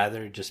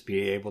rather just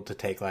be able to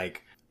take,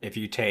 like, if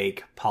you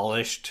take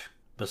polished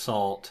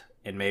basalt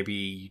and maybe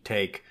you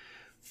take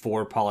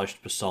 4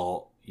 polished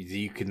basalt,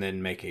 you can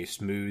then make a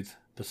smooth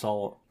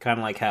basalt. Kind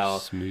of like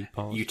how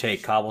you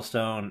take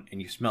cobblestone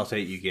and you smelt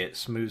it, you get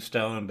smooth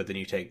stone, but then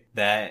you take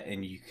that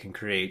and you can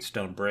create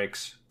stone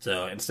bricks.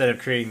 So instead of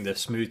creating the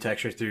smooth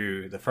texture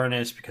through the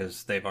furnace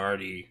because they've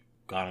already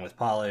gone with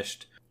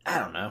polished, I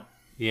don't know.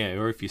 Yeah,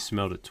 or if you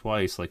smelt it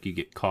twice, like you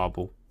get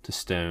cobble to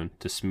stone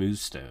to smooth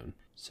stone.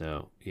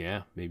 So,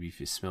 yeah, maybe if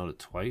you smelt it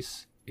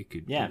twice, it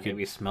could... Yeah,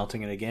 maybe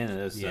smelting it again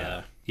is...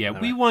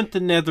 we want the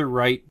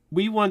netherite.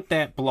 We want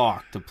that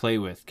block to play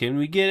with. Can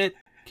we get it?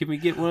 Can we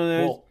get one of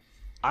those? Well,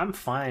 I'm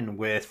fine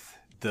with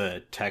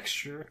the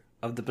texture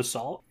of the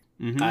basalt.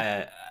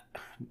 Mm-hmm.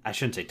 I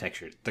shouldn't say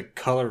texture. The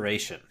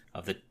coloration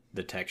of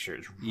the texture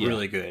is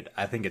really good.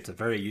 I think it's a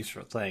very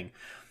useful thing.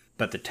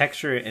 But the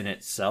texture in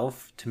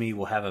itself, to me,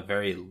 will have a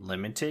very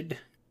limited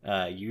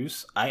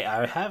use.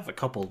 I have a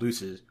couple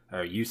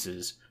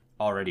uses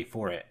already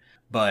for it.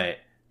 But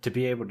to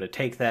be able to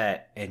take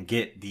that and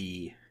get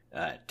the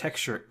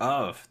texture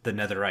of the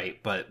netherite,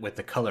 but with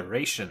the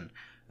coloration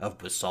of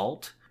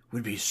basalt,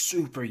 would be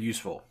super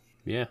useful.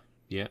 Yeah,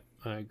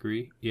 I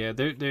agree. Yeah,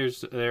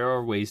 there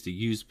are ways to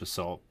use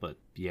basalt, but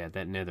yeah,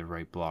 that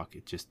netherite block,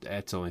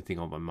 that's the only thing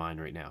on my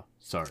mind right now.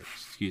 Sorry,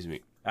 excuse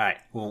me. All right,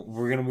 well,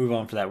 we're going to move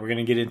on for that. We're going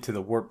to get into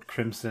the warped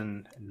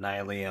crimson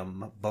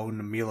nylium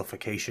bone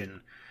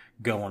mealification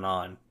going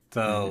on.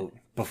 So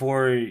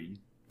before,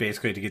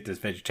 basically, to get this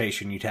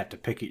vegetation, you'd have to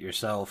pick it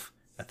yourself.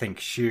 I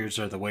think shears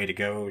are the way to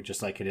go,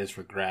 just like it is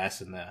for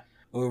grass in the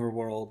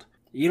overworld.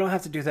 You don't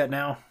have to do that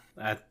now.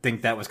 I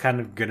think that was kind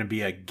of going to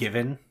be a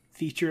given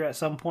feature at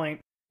some point.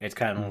 It's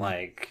kind of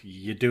like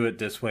you do it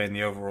this way in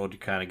the overworld, you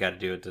kind of got to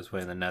do it this way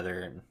in the nether.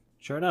 And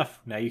sure enough,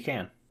 now you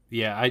can.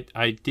 Yeah,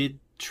 I did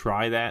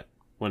try that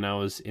when I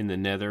was in the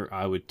nether.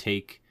 I would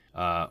take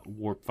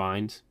warp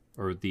vines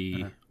or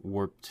the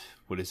warped,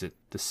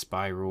 the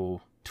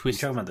spiral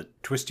twist. You're talking about the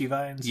twisty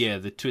vines? Yeah,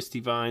 the twisty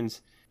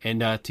vines.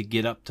 And to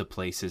get up to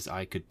places,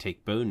 I could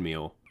take bone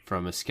meal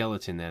from a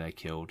skeleton that I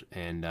killed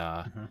and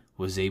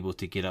was able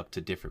to get up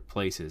to different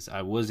places.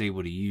 I was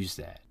able to use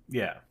that.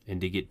 Yeah. And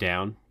to get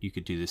down, you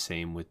could do the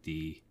same with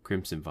the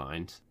crimson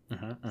vines.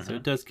 So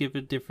it does give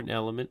a different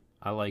element.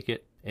 I like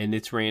it. And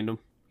it's random.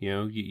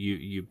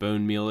 You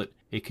bone meal it.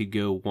 It could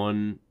go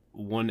one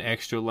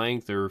extra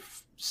length or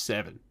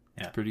 7.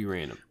 It's pretty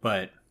random.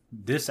 But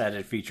this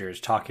added feature is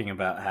talking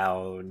about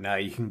how now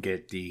you can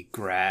get the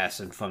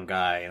grass and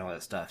fungi and all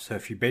that stuff. So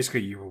if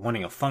you were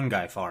wanting a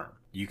fungi farm,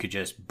 you could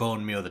just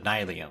bone meal the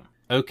nylium.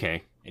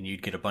 Okay. And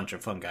you'd get a bunch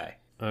of fungi.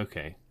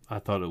 Okay. I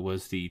thought it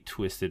was the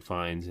twisted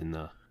vines in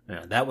the...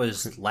 No, that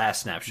was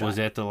last snapshot. Was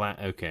that the last...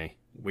 Okay.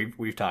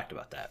 We've talked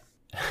about that.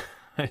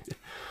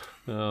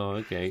 Oh,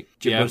 okay.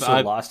 Jimbo's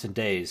so lost in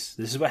days.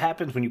 This is what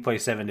happens when you play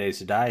 7 Days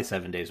to Die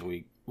 7 days a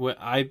week. Well,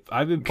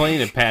 I've been playing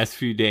the past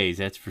few days,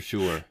 that's for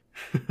sure.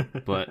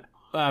 But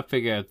I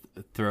figured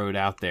I'd throw it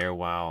out there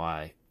while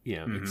I,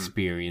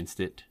 experienced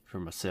it for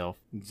myself.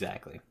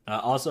 Exactly.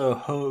 Also,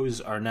 hoes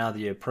are now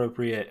the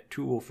appropriate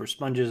tool for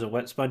sponges and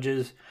wet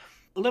sponges.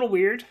 A little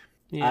weird.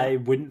 Yeah. I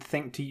wouldn't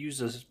think to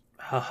use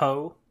a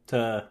hoe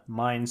to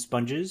mine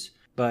sponges,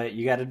 but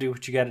you got to do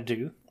what you got to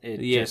do.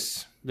 It Yes,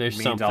 just there's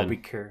means something.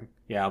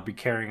 I'll be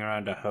carrying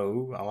around a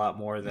hoe a lot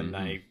more than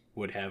I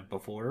would have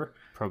before.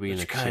 Probably in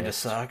a Which kind of chest.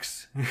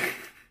 sucks.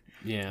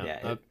 Yeah,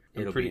 Yeah,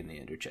 it'll be in the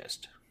under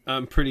chest.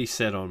 I'm pretty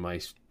set on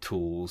my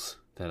tools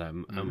that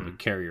I'm going to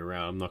carry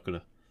around. I'm not going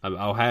to.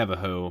 I'll have a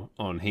hoe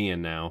on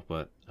hand now,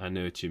 but I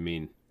know what you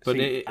mean. But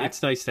See,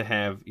 it's nice to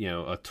have,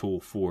 a tool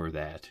for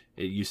that.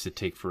 It used to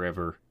take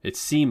forever. It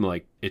seemed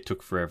like it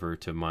took forever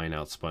to mine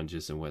out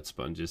sponges and wet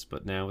sponges,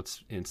 but now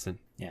it's instant.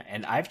 Yeah,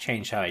 and I've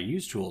changed how I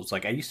use tools.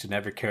 Like, I used to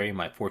never carry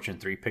my Fortune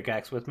 3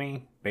 pickaxe with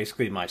me.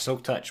 Basically, my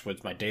Silk Touch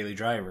was my daily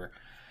driver.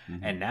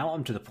 And now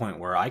I'm to the point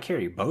where I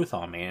carry both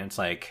on me, and it's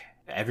like,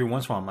 every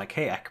once in a while, I'm like,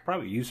 hey, I could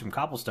probably use some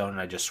cobblestone,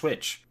 and I just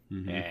switch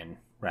and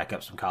rack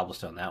up some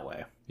cobblestone that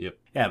way. Yep.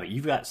 Yeah, but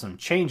you've got some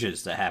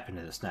changes that happened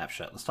in the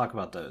snapshot. Let's talk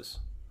about those.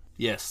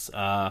 Yes.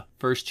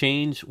 First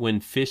change,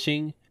 when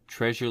fishing,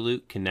 treasure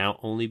loot can now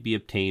only be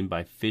obtained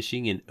by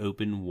fishing in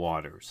open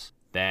waters.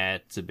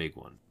 That's a big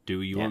one.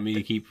 Do you want me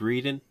to keep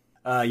reading?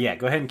 Yeah,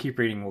 go ahead and keep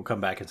reading. We'll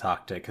come back and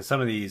talk to it, because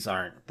some of these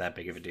aren't that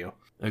big of a deal.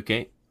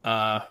 Okay.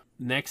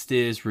 Next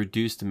is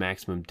reduce the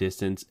maximum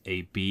distance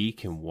a bee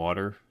can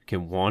wander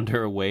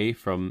away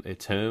from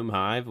its home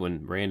hive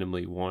when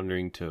randomly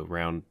wandering to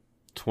around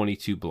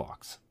 22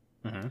 blocks.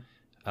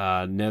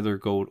 Nether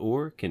gold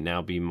ore can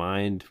now be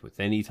mined with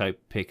any type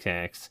of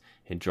pickaxe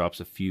and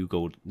drops a few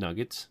gold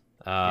nuggets.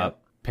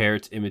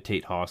 Parrots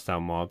imitate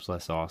hostile mobs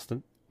less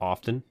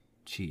often.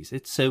 Jeez,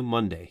 it's so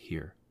Monday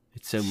here.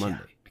 It's so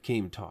Monday. I can't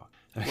even talk.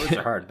 Words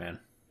are hard, man.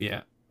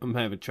 Yeah, I'm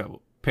having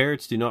trouble.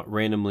 Parrots do not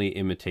randomly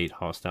imitate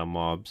hostile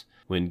mobs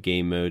when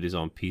game mode is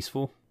on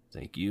peaceful.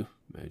 Thank you,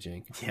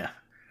 Mojang.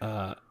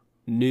 Yeah.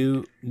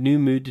 New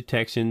mood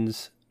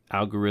detections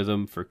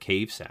algorithm for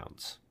cave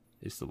sounds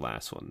is the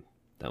last one.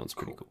 That one's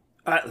pretty cool.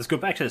 All right, let's go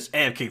back to this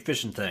AFK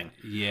fishing thing.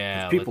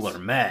 Yeah, People are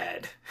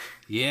mad.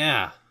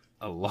 Yeah,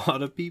 a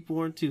lot of people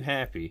aren't too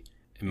happy.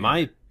 In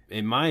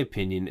my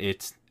opinion,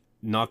 it's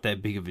not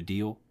that big of a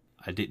deal.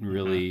 I didn't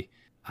really.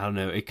 I don't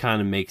know. It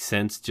kind of makes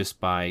sense just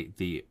by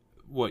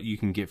what you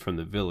can get from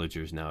the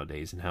villagers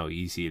nowadays and how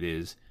easy it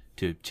is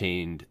to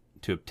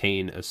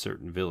obtain a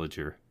certain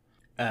villager.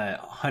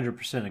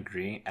 100%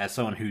 agree. As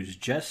someone who's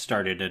just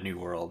started a new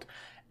world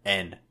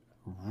and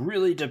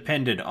really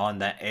depended on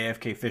that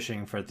AFK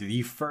fishing for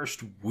the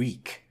first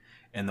week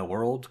in the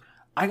world,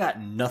 I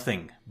got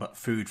nothing but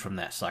food from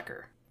that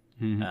sucker.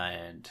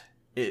 And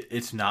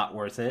it's not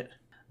worth it.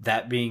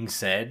 That being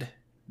said,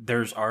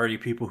 there's already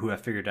people who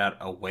have figured out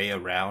a way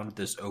around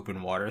this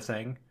open water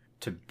thing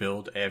to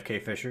build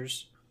AFK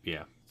fishers.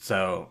 Yeah.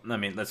 So, I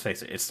mean, let's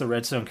face it, it's the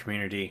Redstone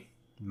community.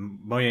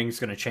 Mojang's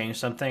going to change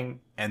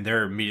something, and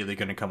they're immediately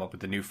going to come up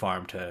with a new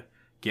farm to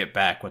get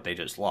back what they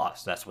just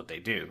lost. That's what they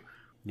do.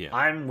 Yeah.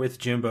 I'm with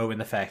Jimbo in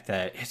the fact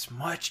that it's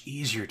much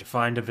easier to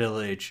find a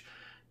village,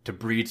 to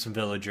breed some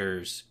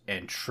villagers,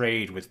 and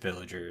trade with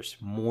villagers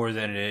more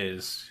than it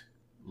is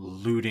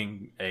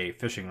looting a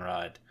fishing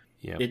rod.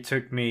 Yeah. It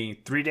took me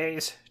 3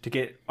 days to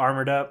get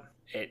armored up.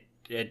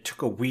 It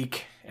took a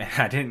week, and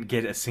I didn't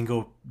get a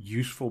single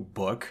useful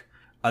book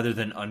other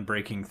than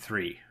Unbreaking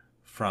 3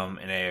 from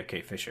an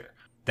AFK fisher.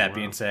 That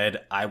being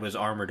said, I was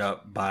armored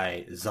up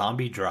by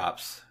zombie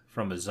drops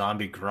from a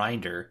zombie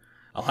grinder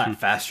a lot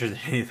faster than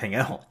anything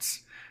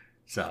else.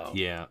 So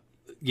yeah.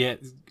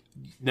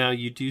 Now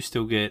you do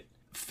still get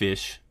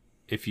fish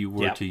if you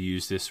were to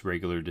use this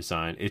regular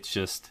design. It's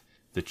just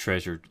the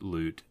treasure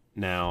loot.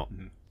 Now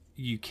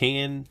you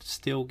can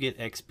still get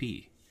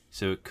XP,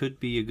 so it could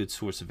be a good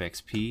source of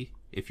XP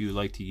if you would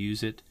like to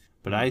use it.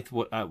 But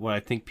what I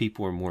think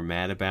people are more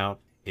mad about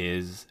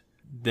is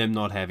them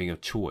not having a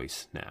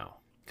choice now,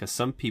 because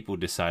some people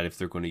decide if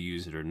they're going to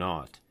use it or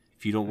not.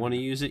 If you don't want to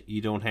use it,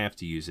 you don't have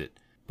to use it.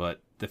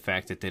 But the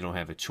fact that they don't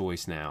have a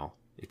choice now,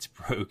 it's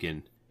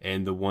broken.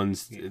 And the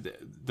ones,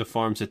 the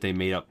farms that they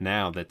made up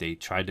now that they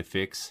tried to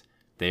fix,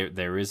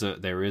 there is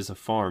a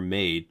farm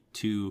made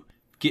to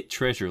get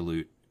treasure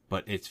loot,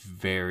 but it's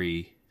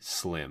very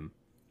slim.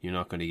 You're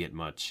not going to get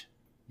much.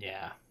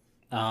 Yeah.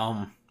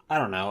 I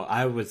don't know.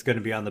 I was going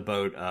to be on the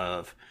boat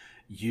of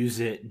use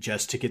it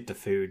just to get the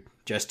food,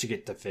 just to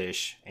get the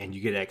fish, and you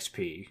get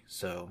XP.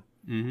 So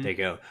there you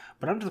go.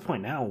 But I'm to the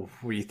point now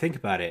where you think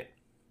about it,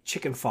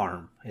 chicken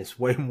farm is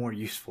way more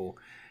useful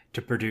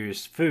to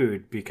produce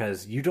food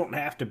because you don't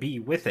have to be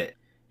with it.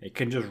 It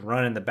can just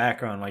run in the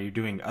background while you're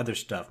doing other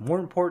stuff, more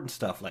important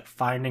stuff like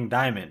finding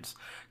diamonds,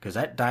 because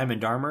that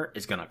diamond armor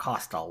is going to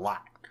cost a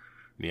lot.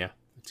 Yeah,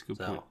 that's a good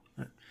point.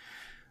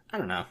 I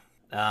don't know.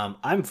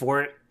 I'm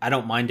for it. I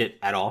don't mind it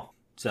at all.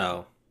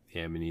 So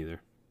yeah, me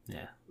neither.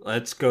 Yeah.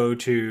 Let's go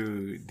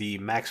to the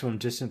maximum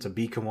distance of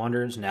beacon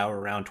wanderers, now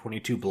around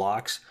 22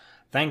 blocks.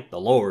 Thank the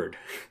Lord.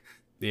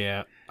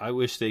 Yeah, I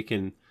wish they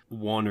can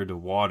wander to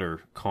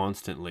water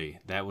constantly.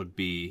 That would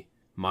be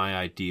my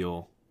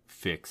ideal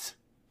fix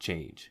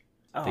change.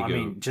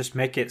 Oh, just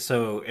make it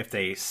so if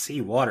they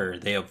see water,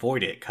 they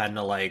avoid it, kind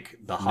of like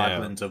the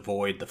Hoglins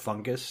avoid the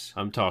fungus.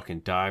 I'm talking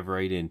dive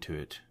right into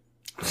it.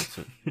 That's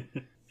it.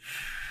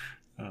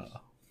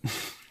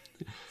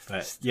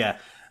 But yeah,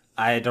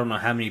 I don't know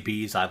how many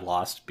bees I've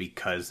lost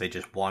because they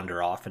just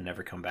wander off and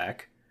never come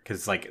back.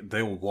 Because, like,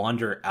 they'll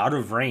wander out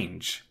of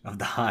range of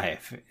the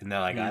hive. And they're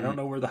like, I don't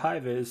know where the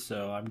hive is,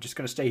 so I'm just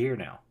going to stay here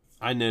now.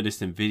 I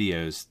noticed in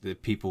videos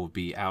that people would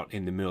be out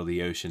in the middle of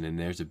the ocean and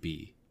there's a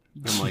bee.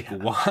 I'm like,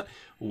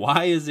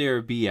 why is there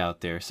a bee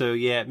out there? So,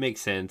 yeah, it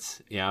makes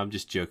sense. Yeah, I'm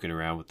just joking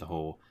around with the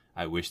whole,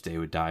 I wish they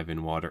would dive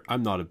in water.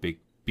 I'm not a big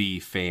bee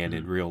fan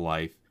in real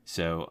life,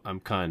 so I'm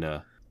kind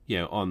of,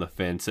 on the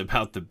fence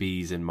about the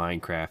bees in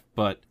Minecraft.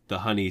 But the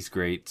honey's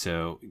great,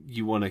 so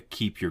you want to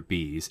keep your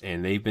bees,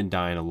 and they've been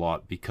dying a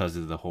lot because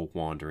of the whole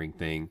wandering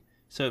thing.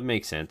 So it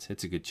makes sense.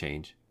 It's a good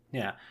change.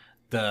 Yeah.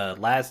 The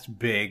last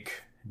big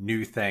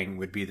new thing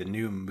would be the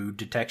new mood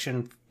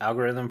detection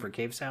algorithm for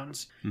cave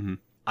sounds. Mm-hmm.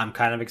 I'm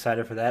kind of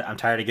excited for that. I'm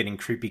tired of getting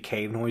creepy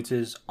cave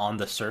noises on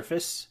the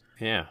surface.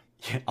 Yeah.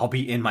 I'll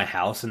be in my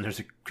house and there's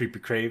a creepy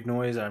cave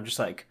noise, and I'm just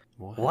like,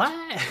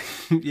 what?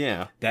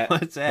 Yeah.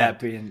 What's that?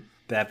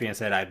 That being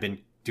said, I've been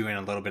doing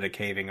a little bit of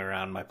caving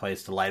around my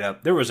place to light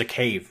up. There was a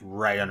cave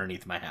right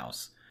underneath my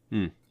house.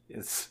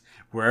 It's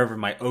wherever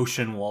my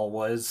ocean wall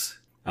was.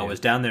 I was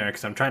down there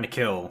because I'm trying to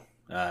kill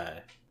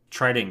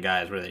trident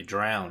guys where they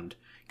drowned.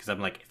 Because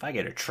I'm like, if I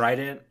get a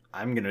trident,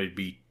 I'm going to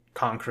be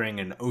conquering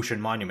an ocean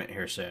monument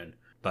here soon.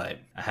 But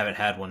I haven't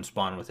had one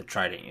spawn with a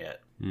trident yet.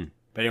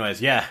 But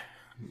anyways, yeah.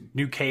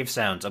 New cave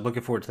sounds. I'm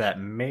looking forward to that.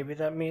 Maybe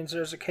that means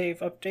there's a cave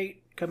update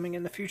coming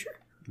in the future.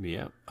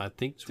 Yeah, I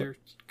think they're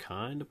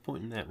kind of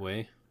pointing that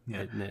way.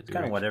 Yeah, it's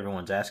kind of what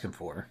everyone's asking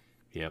for.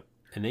 Yep,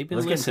 and they've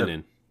been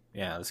listening.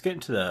 Let's get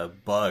into the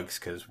bugs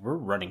because we're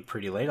running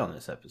pretty late on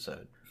this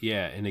episode.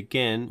 Yeah, and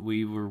again,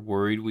 we were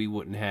worried we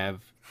wouldn't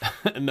have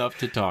enough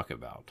to talk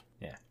about.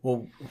 Yeah,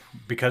 well,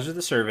 because of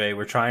the survey,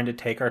 we're trying to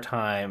take our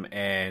time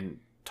and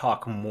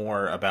talk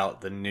more about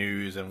the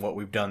news and what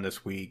we've done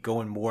this week,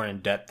 going more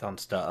in depth on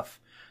stuff.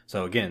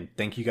 So again,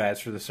 thank you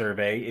guys for the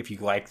survey. If you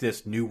like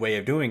this new way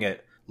of doing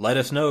it, let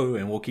us know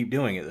and we'll keep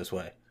doing it this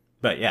way.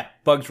 But yeah,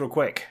 bugs real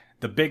quick.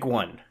 The big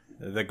one,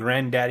 the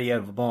granddaddy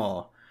of them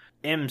all,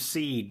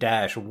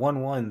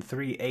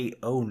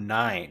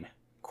 MC-113809.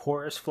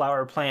 Chorus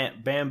flower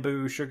plant,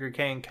 bamboo,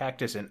 sugarcane,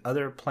 cactus, and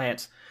other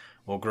plants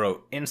will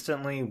grow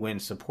instantly when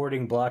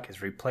supporting block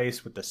is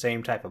replaced with the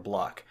same type of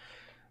block.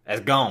 That's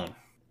gone.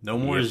 No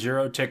more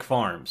zero tick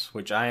farms,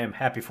 which I am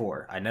happy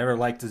for. I never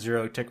liked the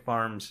zero tick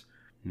farms.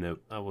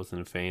 Nope, I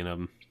wasn't a fan of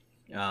them.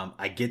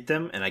 I get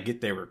them, and I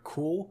get they were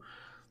cool.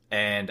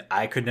 And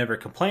I could never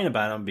complain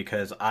about them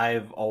because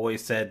I've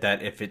always said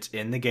that if it's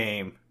in the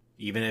game,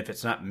 even if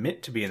it's not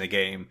meant to be in the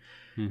game,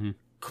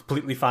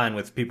 completely fine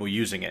with people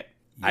using it.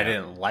 Yeah. I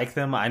didn't like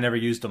them. I never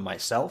used them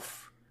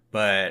myself,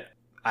 but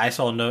I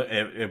saw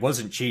it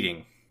wasn't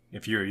cheating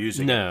if you were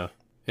using it. No,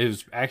 it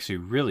was actually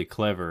really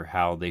clever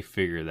how they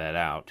figure that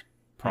out.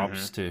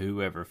 Props to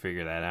whoever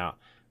figured that out.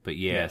 But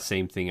yeah,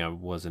 same thing. I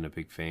wasn't a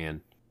big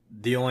fan.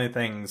 The only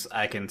things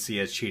I can see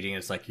as cheating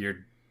is like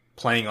you're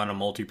playing on a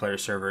multiplayer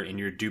server and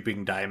you're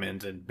duping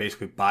diamonds and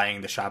basically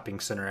buying the shopping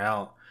center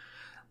out.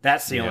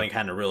 That's the only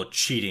kind of real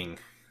cheating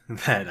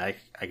that I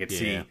could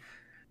see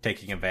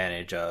taking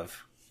advantage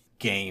of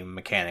game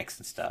mechanics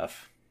and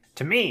stuff.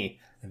 To me,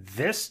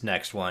 this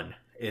next one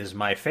is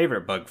my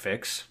favorite bug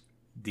fix.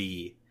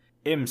 The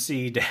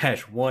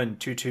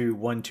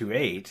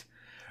MC-122128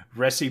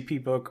 recipe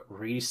book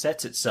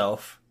resets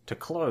itself to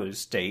closed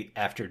state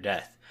after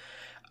death.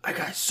 I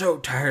got so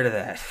tired of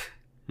that.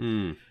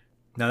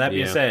 Now, that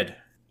being said,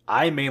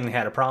 I mainly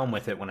had a problem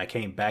with it when I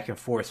came back and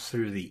forth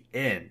through the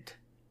end.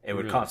 It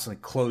would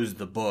constantly close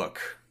the book.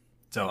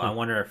 So I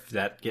wonder if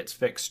that gets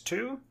fixed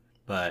too,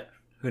 but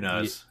who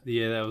knows?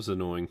 Yeah, that was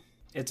annoying.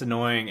 It's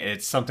annoying.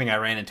 It's something I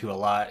ran into a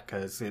lot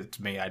because it's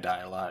me. I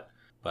die a lot.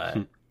 But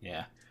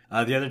yeah.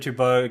 The other two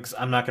bugs,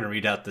 I'm not going to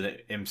read out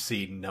the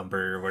MC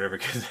number or whatever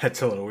because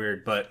that's a little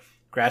weird, but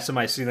grass and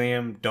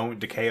mycelium don't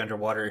decay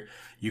underwater.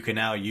 You can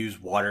now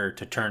use water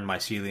to turn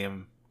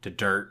mycelium to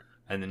dirt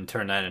and then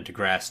turn that into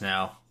grass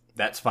now.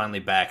 That's finally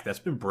back. That's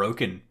been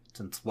broken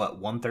since,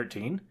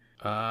 113?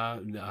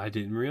 I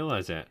didn't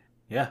realize that.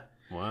 Yeah.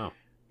 Wow.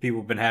 People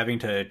have been having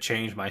to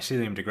change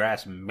mycelium to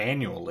grass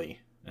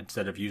manually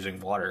instead of using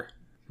water.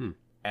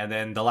 And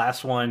then the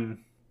last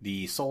one,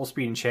 the Soul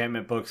Speed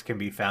enchantment books can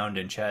be found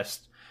in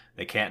chests.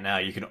 They can't now.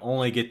 You can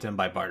only get them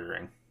by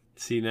bartering.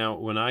 See, now,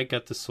 when I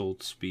got the Soul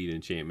Speed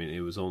enchantment,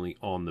 it was only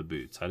on the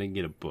boots. I didn't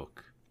get a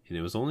book. And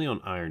it was only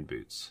on iron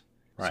boots.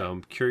 Right. So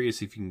I'm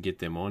curious if you can get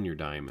them on your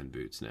diamond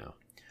boots now.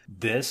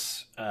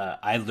 This,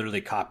 I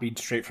literally copied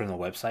straight from the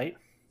website.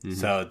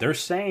 So they're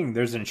saying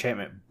there's an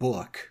enchantment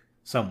book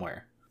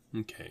somewhere.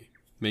 Okay.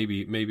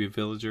 Maybe a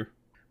villager?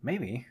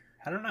 Maybe.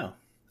 I don't know.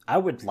 I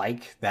would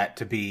like that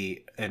to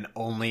be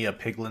only a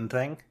piglin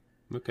thing.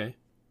 Okay.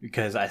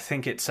 Because I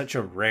think it's such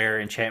a rare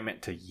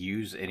enchantment to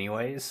use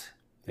anyways.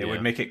 It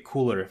would make it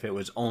cooler if it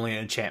was only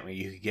an enchantment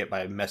you could get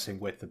by messing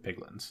with the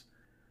piglins.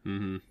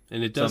 And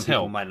it does Some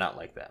help. people might not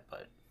like that,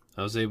 but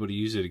I was able to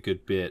use it a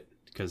good bit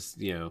because,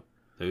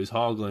 those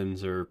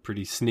hoglins are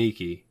pretty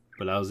sneaky,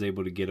 but I was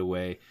able to get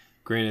away.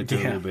 Granted, they're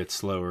a little bit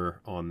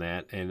slower on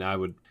that, and I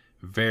would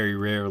very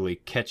rarely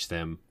catch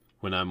them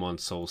when I'm on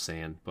Soul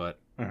Sand, but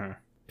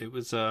it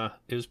was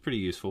pretty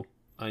useful.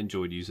 I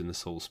enjoyed using the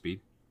Soul Speed.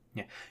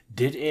 Yeah.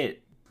 Did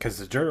it, because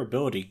the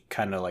durability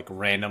kind of like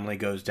randomly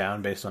goes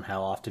down based on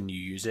how often you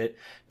use it.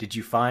 Did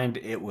you find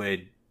it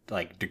would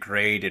like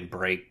degrade and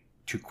break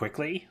too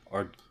quickly,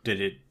 or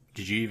did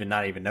you even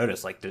not even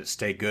notice? Like, did it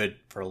stay good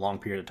for a long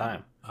period of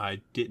time?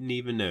 I didn't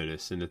even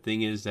notice, and the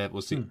thing is, that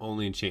was the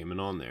only enchantment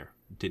on there.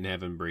 Didn't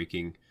have him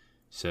breaking,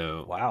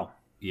 so wow.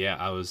 Yeah,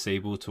 I was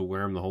able to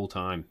wear him the whole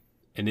time,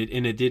 and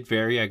it did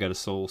vary. I got a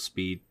Soul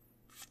Speed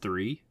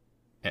 3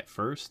 at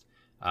first.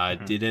 I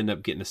did end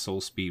up getting a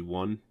Soul Speed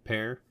 1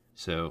 pair,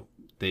 so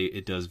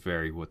it does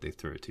vary what they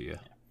throw to you.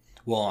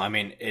 Well, I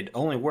mean, it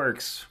only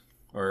works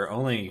or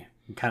only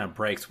kind of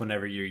breaks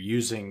whenever you're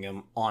using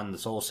them on the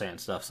Soul Sand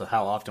stuff. So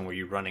how often were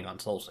you running on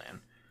Soul Sand?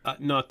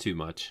 Not too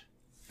much.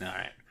 All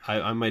right.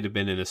 I might have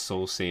been in a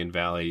Soul Sand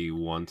Valley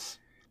once.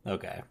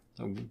 Okay.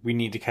 We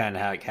need to kind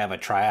of have a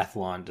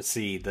triathlon to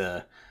see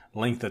the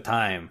length of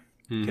time,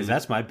 because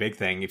that's my big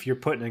thing. If you're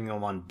putting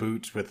them on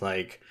boots with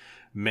like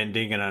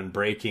mending and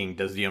unbreaking,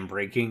 does the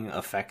unbreaking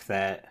affect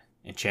that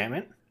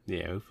enchantment?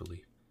 Yeah,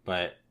 hopefully.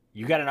 But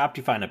you got an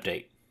Optifine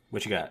update.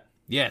 What you got?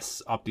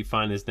 Yes,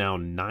 Optifine is now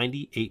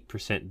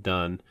 98%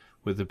 done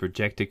with a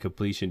projected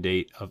completion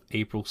date of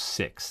April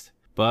 6th.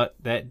 But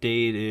that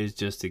date is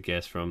just a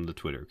guess from the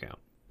Twitter account.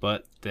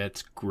 But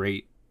that's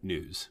great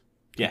news.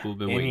 People have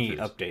been waiting for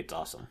this. Update's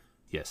awesome.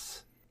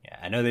 Yes. Yeah,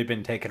 I know they've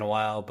been taking a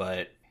while,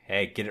 but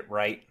hey, get it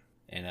right,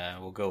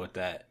 and we'll go with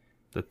that.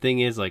 The thing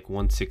is, like,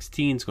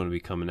 1.16 is going to be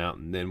coming out,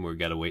 and then we've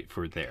got to wait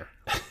for it there.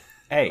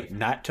 Hey,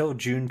 not till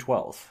June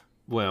 12th.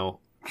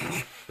 Well,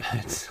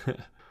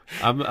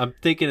 I'm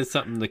thinking of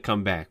something to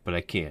come back, but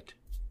I can't.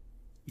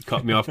 You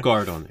caught me off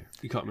guard on there.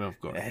 You caught me off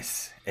guard.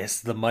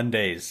 It's the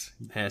Mondays.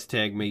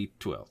 Hashtag May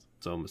 12th.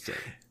 That's all I'm going to say.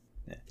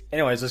 Yeah.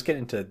 Anyways, let's get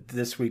into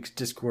this week's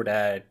Discord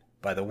ad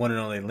by the one and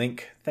only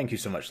Link. Thank you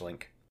so much,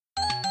 Link.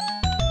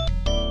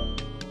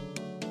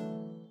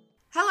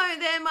 Hello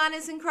there,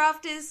 miners and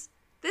crafters.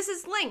 This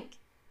is Link.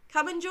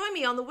 Come and join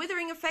me on the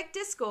Withering Effect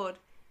Discord.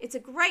 It's a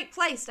great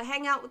place to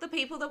hang out with the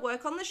people that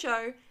work on the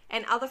show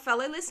and other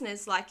fellow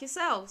listeners like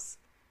yourselves.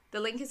 The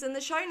link is in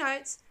the show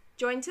notes.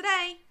 Join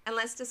today and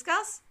let's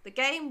discuss the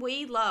game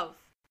we love.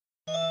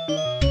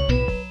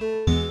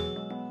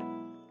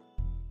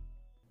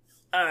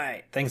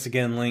 Alright, thanks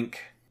again, Link.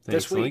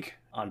 Thanks, this week Link.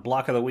 on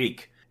Block of the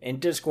Week, in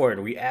Discord,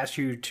 we asked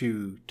you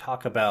to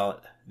talk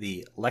about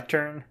the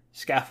lectern,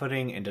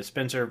 scaffolding, and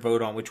dispenser.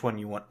 Vote on which one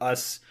you want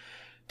us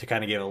to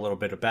kind of give a little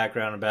bit of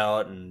background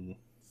about and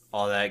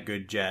all that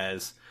good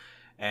jazz.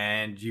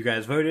 And you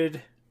guys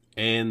voted.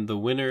 And the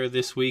winner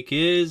this week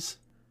is...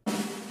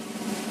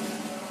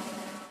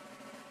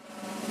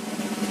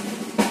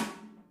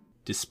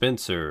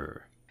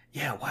 Dispenser.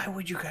 Yeah, why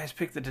would you guys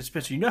pick the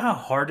dispenser? You know how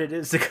hard it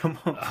is to come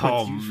up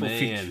with useful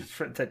features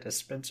for the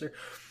dispenser?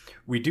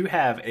 We do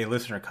have a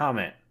listener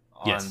comment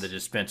on the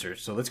dispenser,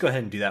 so let's go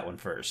ahead and do that one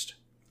first.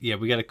 Yeah,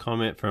 we got a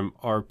comment from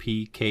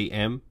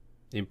RPKM,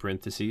 in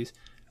parentheses.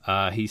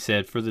 He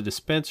said, for the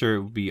dispenser,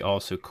 it would be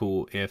also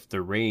cool if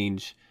the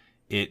range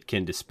it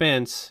can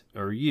dispense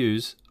or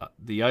use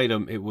the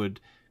item, it would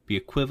be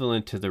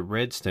equivalent to the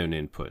redstone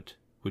input,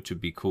 which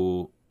would be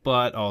cool,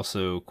 but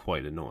also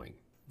quite annoying.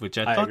 Which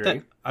I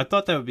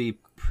thought that would be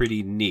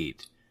pretty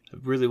neat. I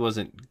really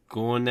wasn't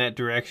going that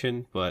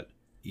direction, but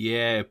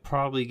yeah, it'd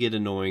probably get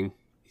annoying.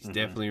 He's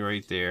definitely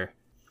right there.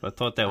 But I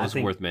thought that was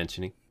worth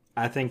mentioning.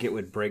 I think it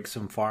would break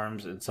some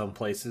farms in some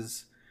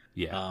places.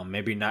 Yeah.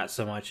 Maybe not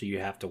so much you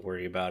have to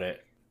worry about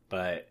it,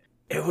 but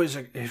it was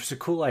a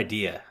cool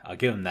idea. I'll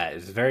give him that.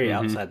 It's very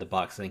outside the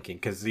box thinking,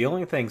 because the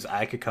only things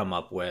I could come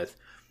up with,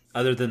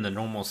 other than the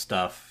normal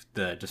stuff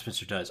the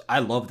dispenser does, I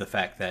love the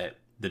fact that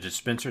the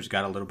dispenser's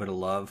got a little bit of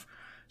love.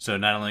 So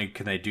not only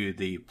can they do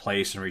the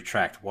place and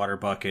retract water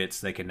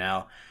buckets, they can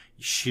now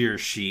shear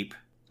sheep.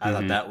 I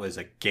thought that was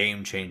a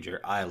game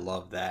changer. I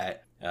love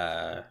that.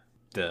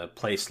 The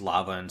place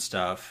lava and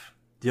stuff.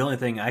 The only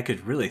thing I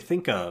could really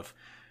think of,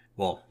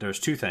 well, there's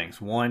two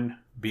things. One,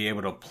 be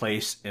able to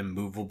place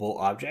immovable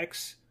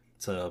objects.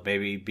 So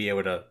maybe be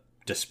able to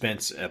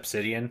dispense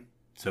obsidian.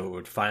 So it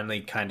would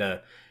finally kind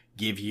of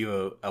give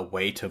you a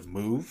way to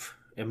move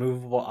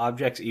immovable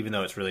objects, even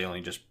though it's really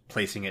only just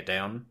placing it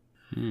down.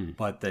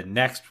 But the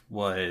next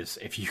was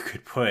if you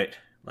could put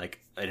like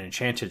an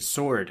enchanted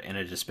sword in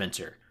a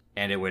dispenser,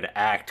 and it would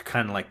act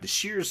kind of like the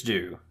shears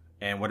do,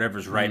 and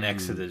whatever's right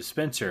next to the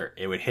dispenser,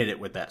 it would hit it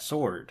with that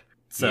sword.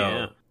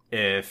 So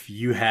if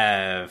you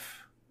have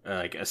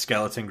like a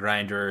skeleton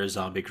grinder or a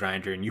zombie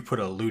grinder, and you put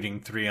a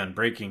looting 3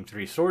 unbreaking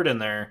 3 sword in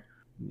there,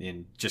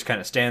 and just kind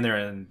of stand there,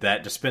 and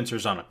that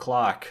dispenser's on a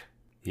clock.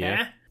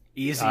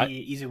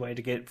 Easy way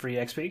to get free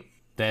XP.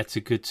 That's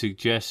a good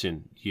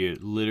suggestion. You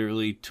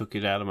literally took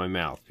it out of my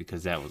mouth,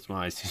 because that was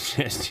my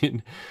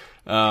suggestion.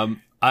 I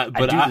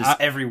do this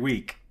every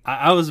week.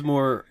 I was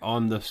more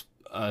on the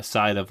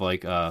side of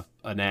like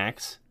an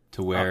axe,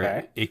 to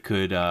where it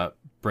could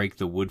break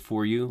the wood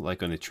for you,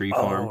 like on a tree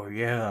farm. Oh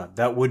yeah,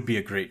 that would be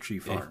a great tree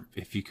farm.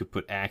 If you could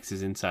put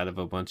axes inside of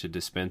a bunch of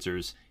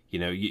dispensers,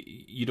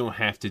 you don't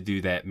have to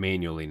do that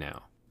manually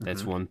now.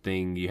 That's one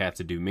thing you have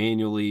to do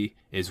manually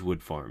is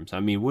wood farms. I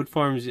mean, wood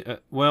farms,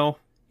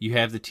 you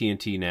have the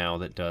TNT now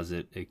that does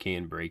it. It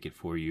can break it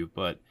for you,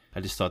 but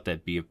I just thought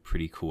that'd be a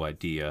pretty cool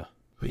idea.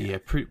 But yeah,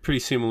 pretty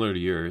similar to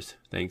yours.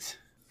 Thanks.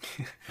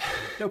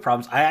 No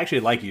problems. I actually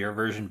like your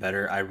version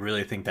better. I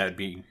really think that would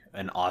be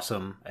an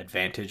awesome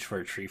advantage for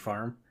a tree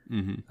farm.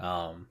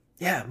 Mm-hmm.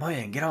 Yeah,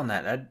 man, get on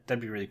that.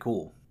 That'd be really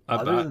cool.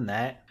 Other than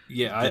that,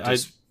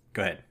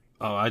 go ahead.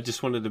 Oh, I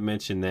just wanted to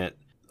mention that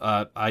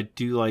I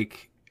do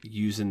like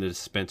using the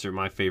dispenser.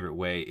 My favorite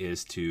way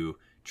is to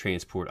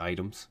transport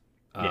items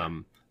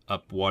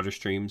up water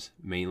streams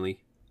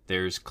mainly.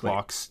 There's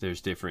clocks,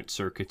 there's different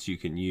circuits you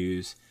can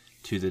use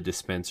to the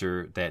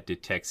dispenser that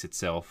detects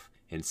itself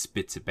and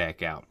spits it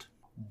back out.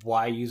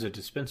 Why use a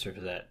dispenser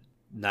for that?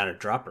 Not a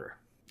dropper.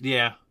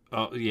 Yeah.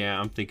 Oh, yeah,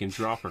 I'm thinking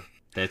dropper.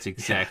 That's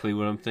exactly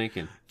what I'm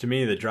thinking. To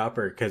me, the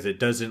dropper, because it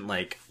doesn't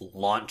like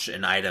launch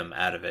an item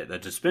out of it. The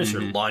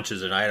dispenser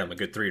launches an item a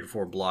good 3 to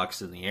 4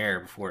 blocks in the air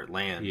before it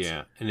lands.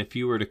 Yeah, and if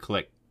you were to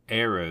collect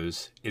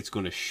arrows, it's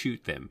going to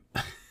shoot them.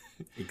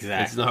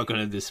 Exactly. It's not going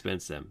to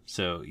dispense them.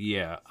 So,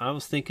 yeah, I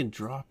was thinking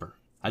dropper.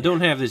 I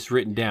don't have this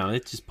written down.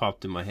 It just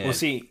popped in my head. Well,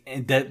 see,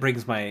 and that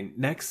brings my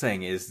next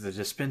thing is the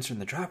dispenser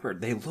and the dropper.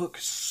 They look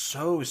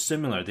so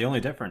similar. The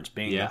only difference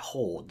being the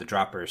hole. The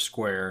dropper is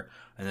square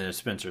and the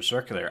dispenser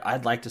circular.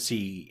 I'd like to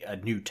see a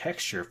new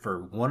texture for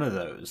one of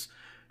those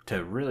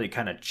to really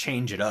kind of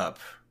change it up.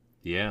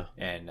 Yeah.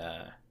 And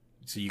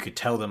so you could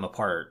tell them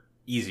apart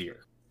easier.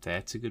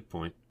 That's a good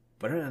point.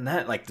 But other than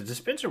that, like the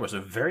dispenser was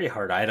a very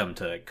hard item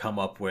to come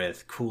up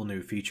with cool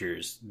new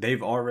features.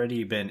 They've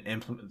already been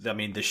implemented. I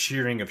mean, the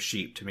shearing of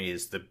sheep to me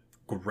is the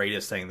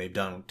greatest thing they've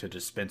done to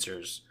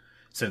dispensers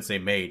since they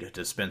made a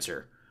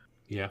dispenser.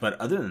 Yeah. But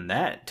other than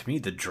that, to me,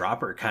 the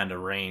dropper kind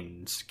of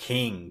reigns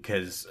king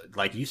because,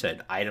 like you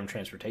said, item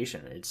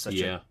transportation. It's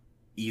such a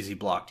easy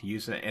block to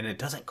use, and it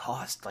doesn't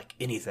cost like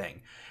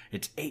anything.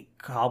 It's 7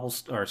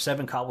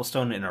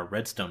 cobblestone and a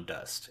redstone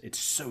dust. It's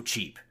so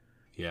cheap.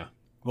 Yeah.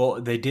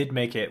 Well, they did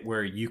make it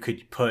where you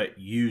could put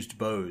used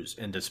bows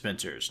in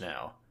dispensers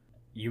now.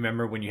 You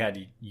remember when you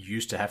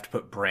used to have to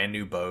put brand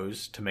new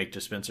bows to make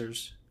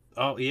dispensers?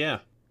 Oh,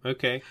 yeah.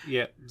 Okay.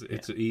 Yeah.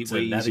 It's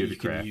way easier to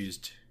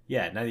craft.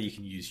 Now that you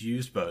can use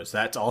used bows,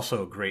 that's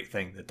also a great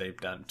thing that they've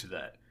done to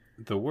that.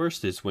 The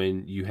worst is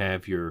when you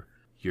have your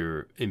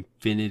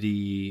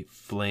infinity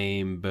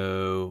flame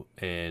bow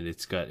and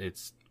it's got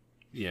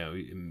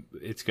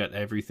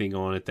everything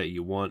on it that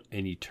you want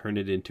and you turn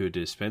it into a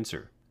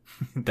dispenser.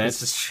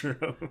 That's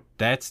true.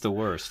 That's the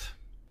worst.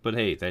 But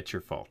hey, that's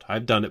your fault.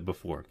 I've done it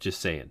before.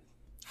 Just saying.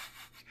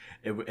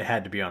 It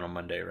had to be on a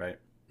Monday, right?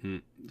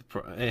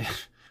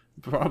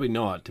 Probably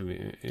not to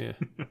me. Yeah.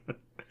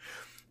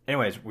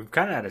 Anyways, we've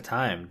kind of out of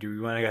time. Do we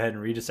want to go ahead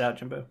and read us out,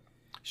 Jimbo?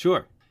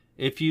 Sure.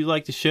 If you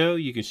like the show,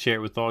 you can share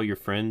it with all your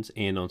friends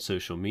and on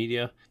social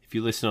media. If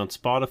you listen on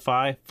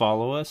Spotify,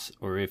 follow us.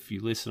 Or if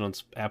you listen on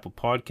Apple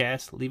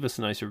Podcasts, leave us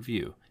a nice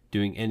review.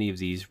 Doing any of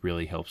these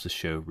really helps the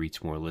show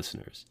reach more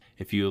listeners.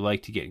 If you would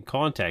like to get in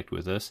contact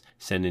with us,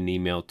 send an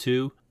email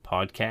to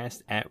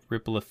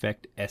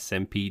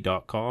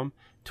podcast@rippleeffectsmp.com.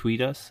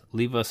 Tweet us,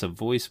 leave us a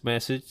voice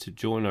message to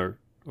join our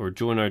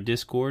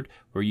Discord,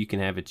 where you can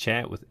have a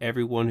chat with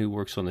everyone who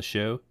works on the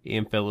show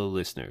and fellow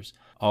listeners.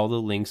 All the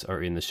links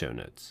are in the show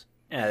notes.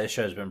 Yeah, this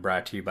show has been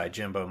brought to you by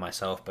Jimbo and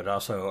myself, but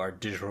also our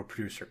digital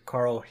producer,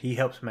 Carl. He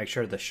helps make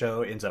sure the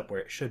show ends up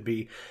where it should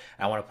be.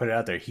 I want to put it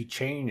out there. He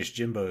changed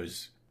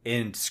Jimbo's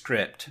end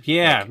script.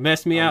 Yeah,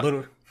 messed me up.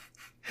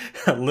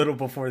 A little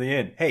before the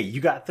end. Hey,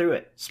 you got through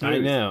it. Smooth. I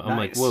know. Nice. I'm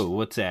like, whoa,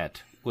 what's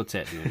that? What's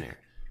that doing there?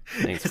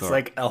 Thanks, It's Carl.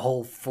 like a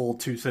whole full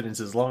 2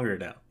 sentences longer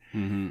now.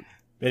 Mm-hmm.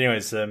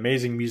 Anyways, the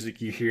amazing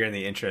music you hear in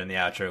the intro and the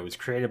outro was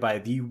created by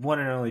the one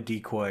and only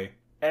Decoy.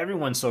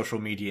 Everyone's social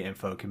media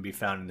info can be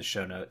found in the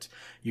show notes.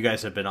 You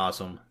guys have been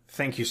awesome.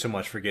 Thank you so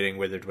much for getting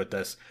withered with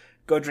us.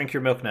 Go drink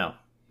your milk now.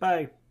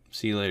 Bye.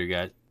 See you later,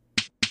 guys.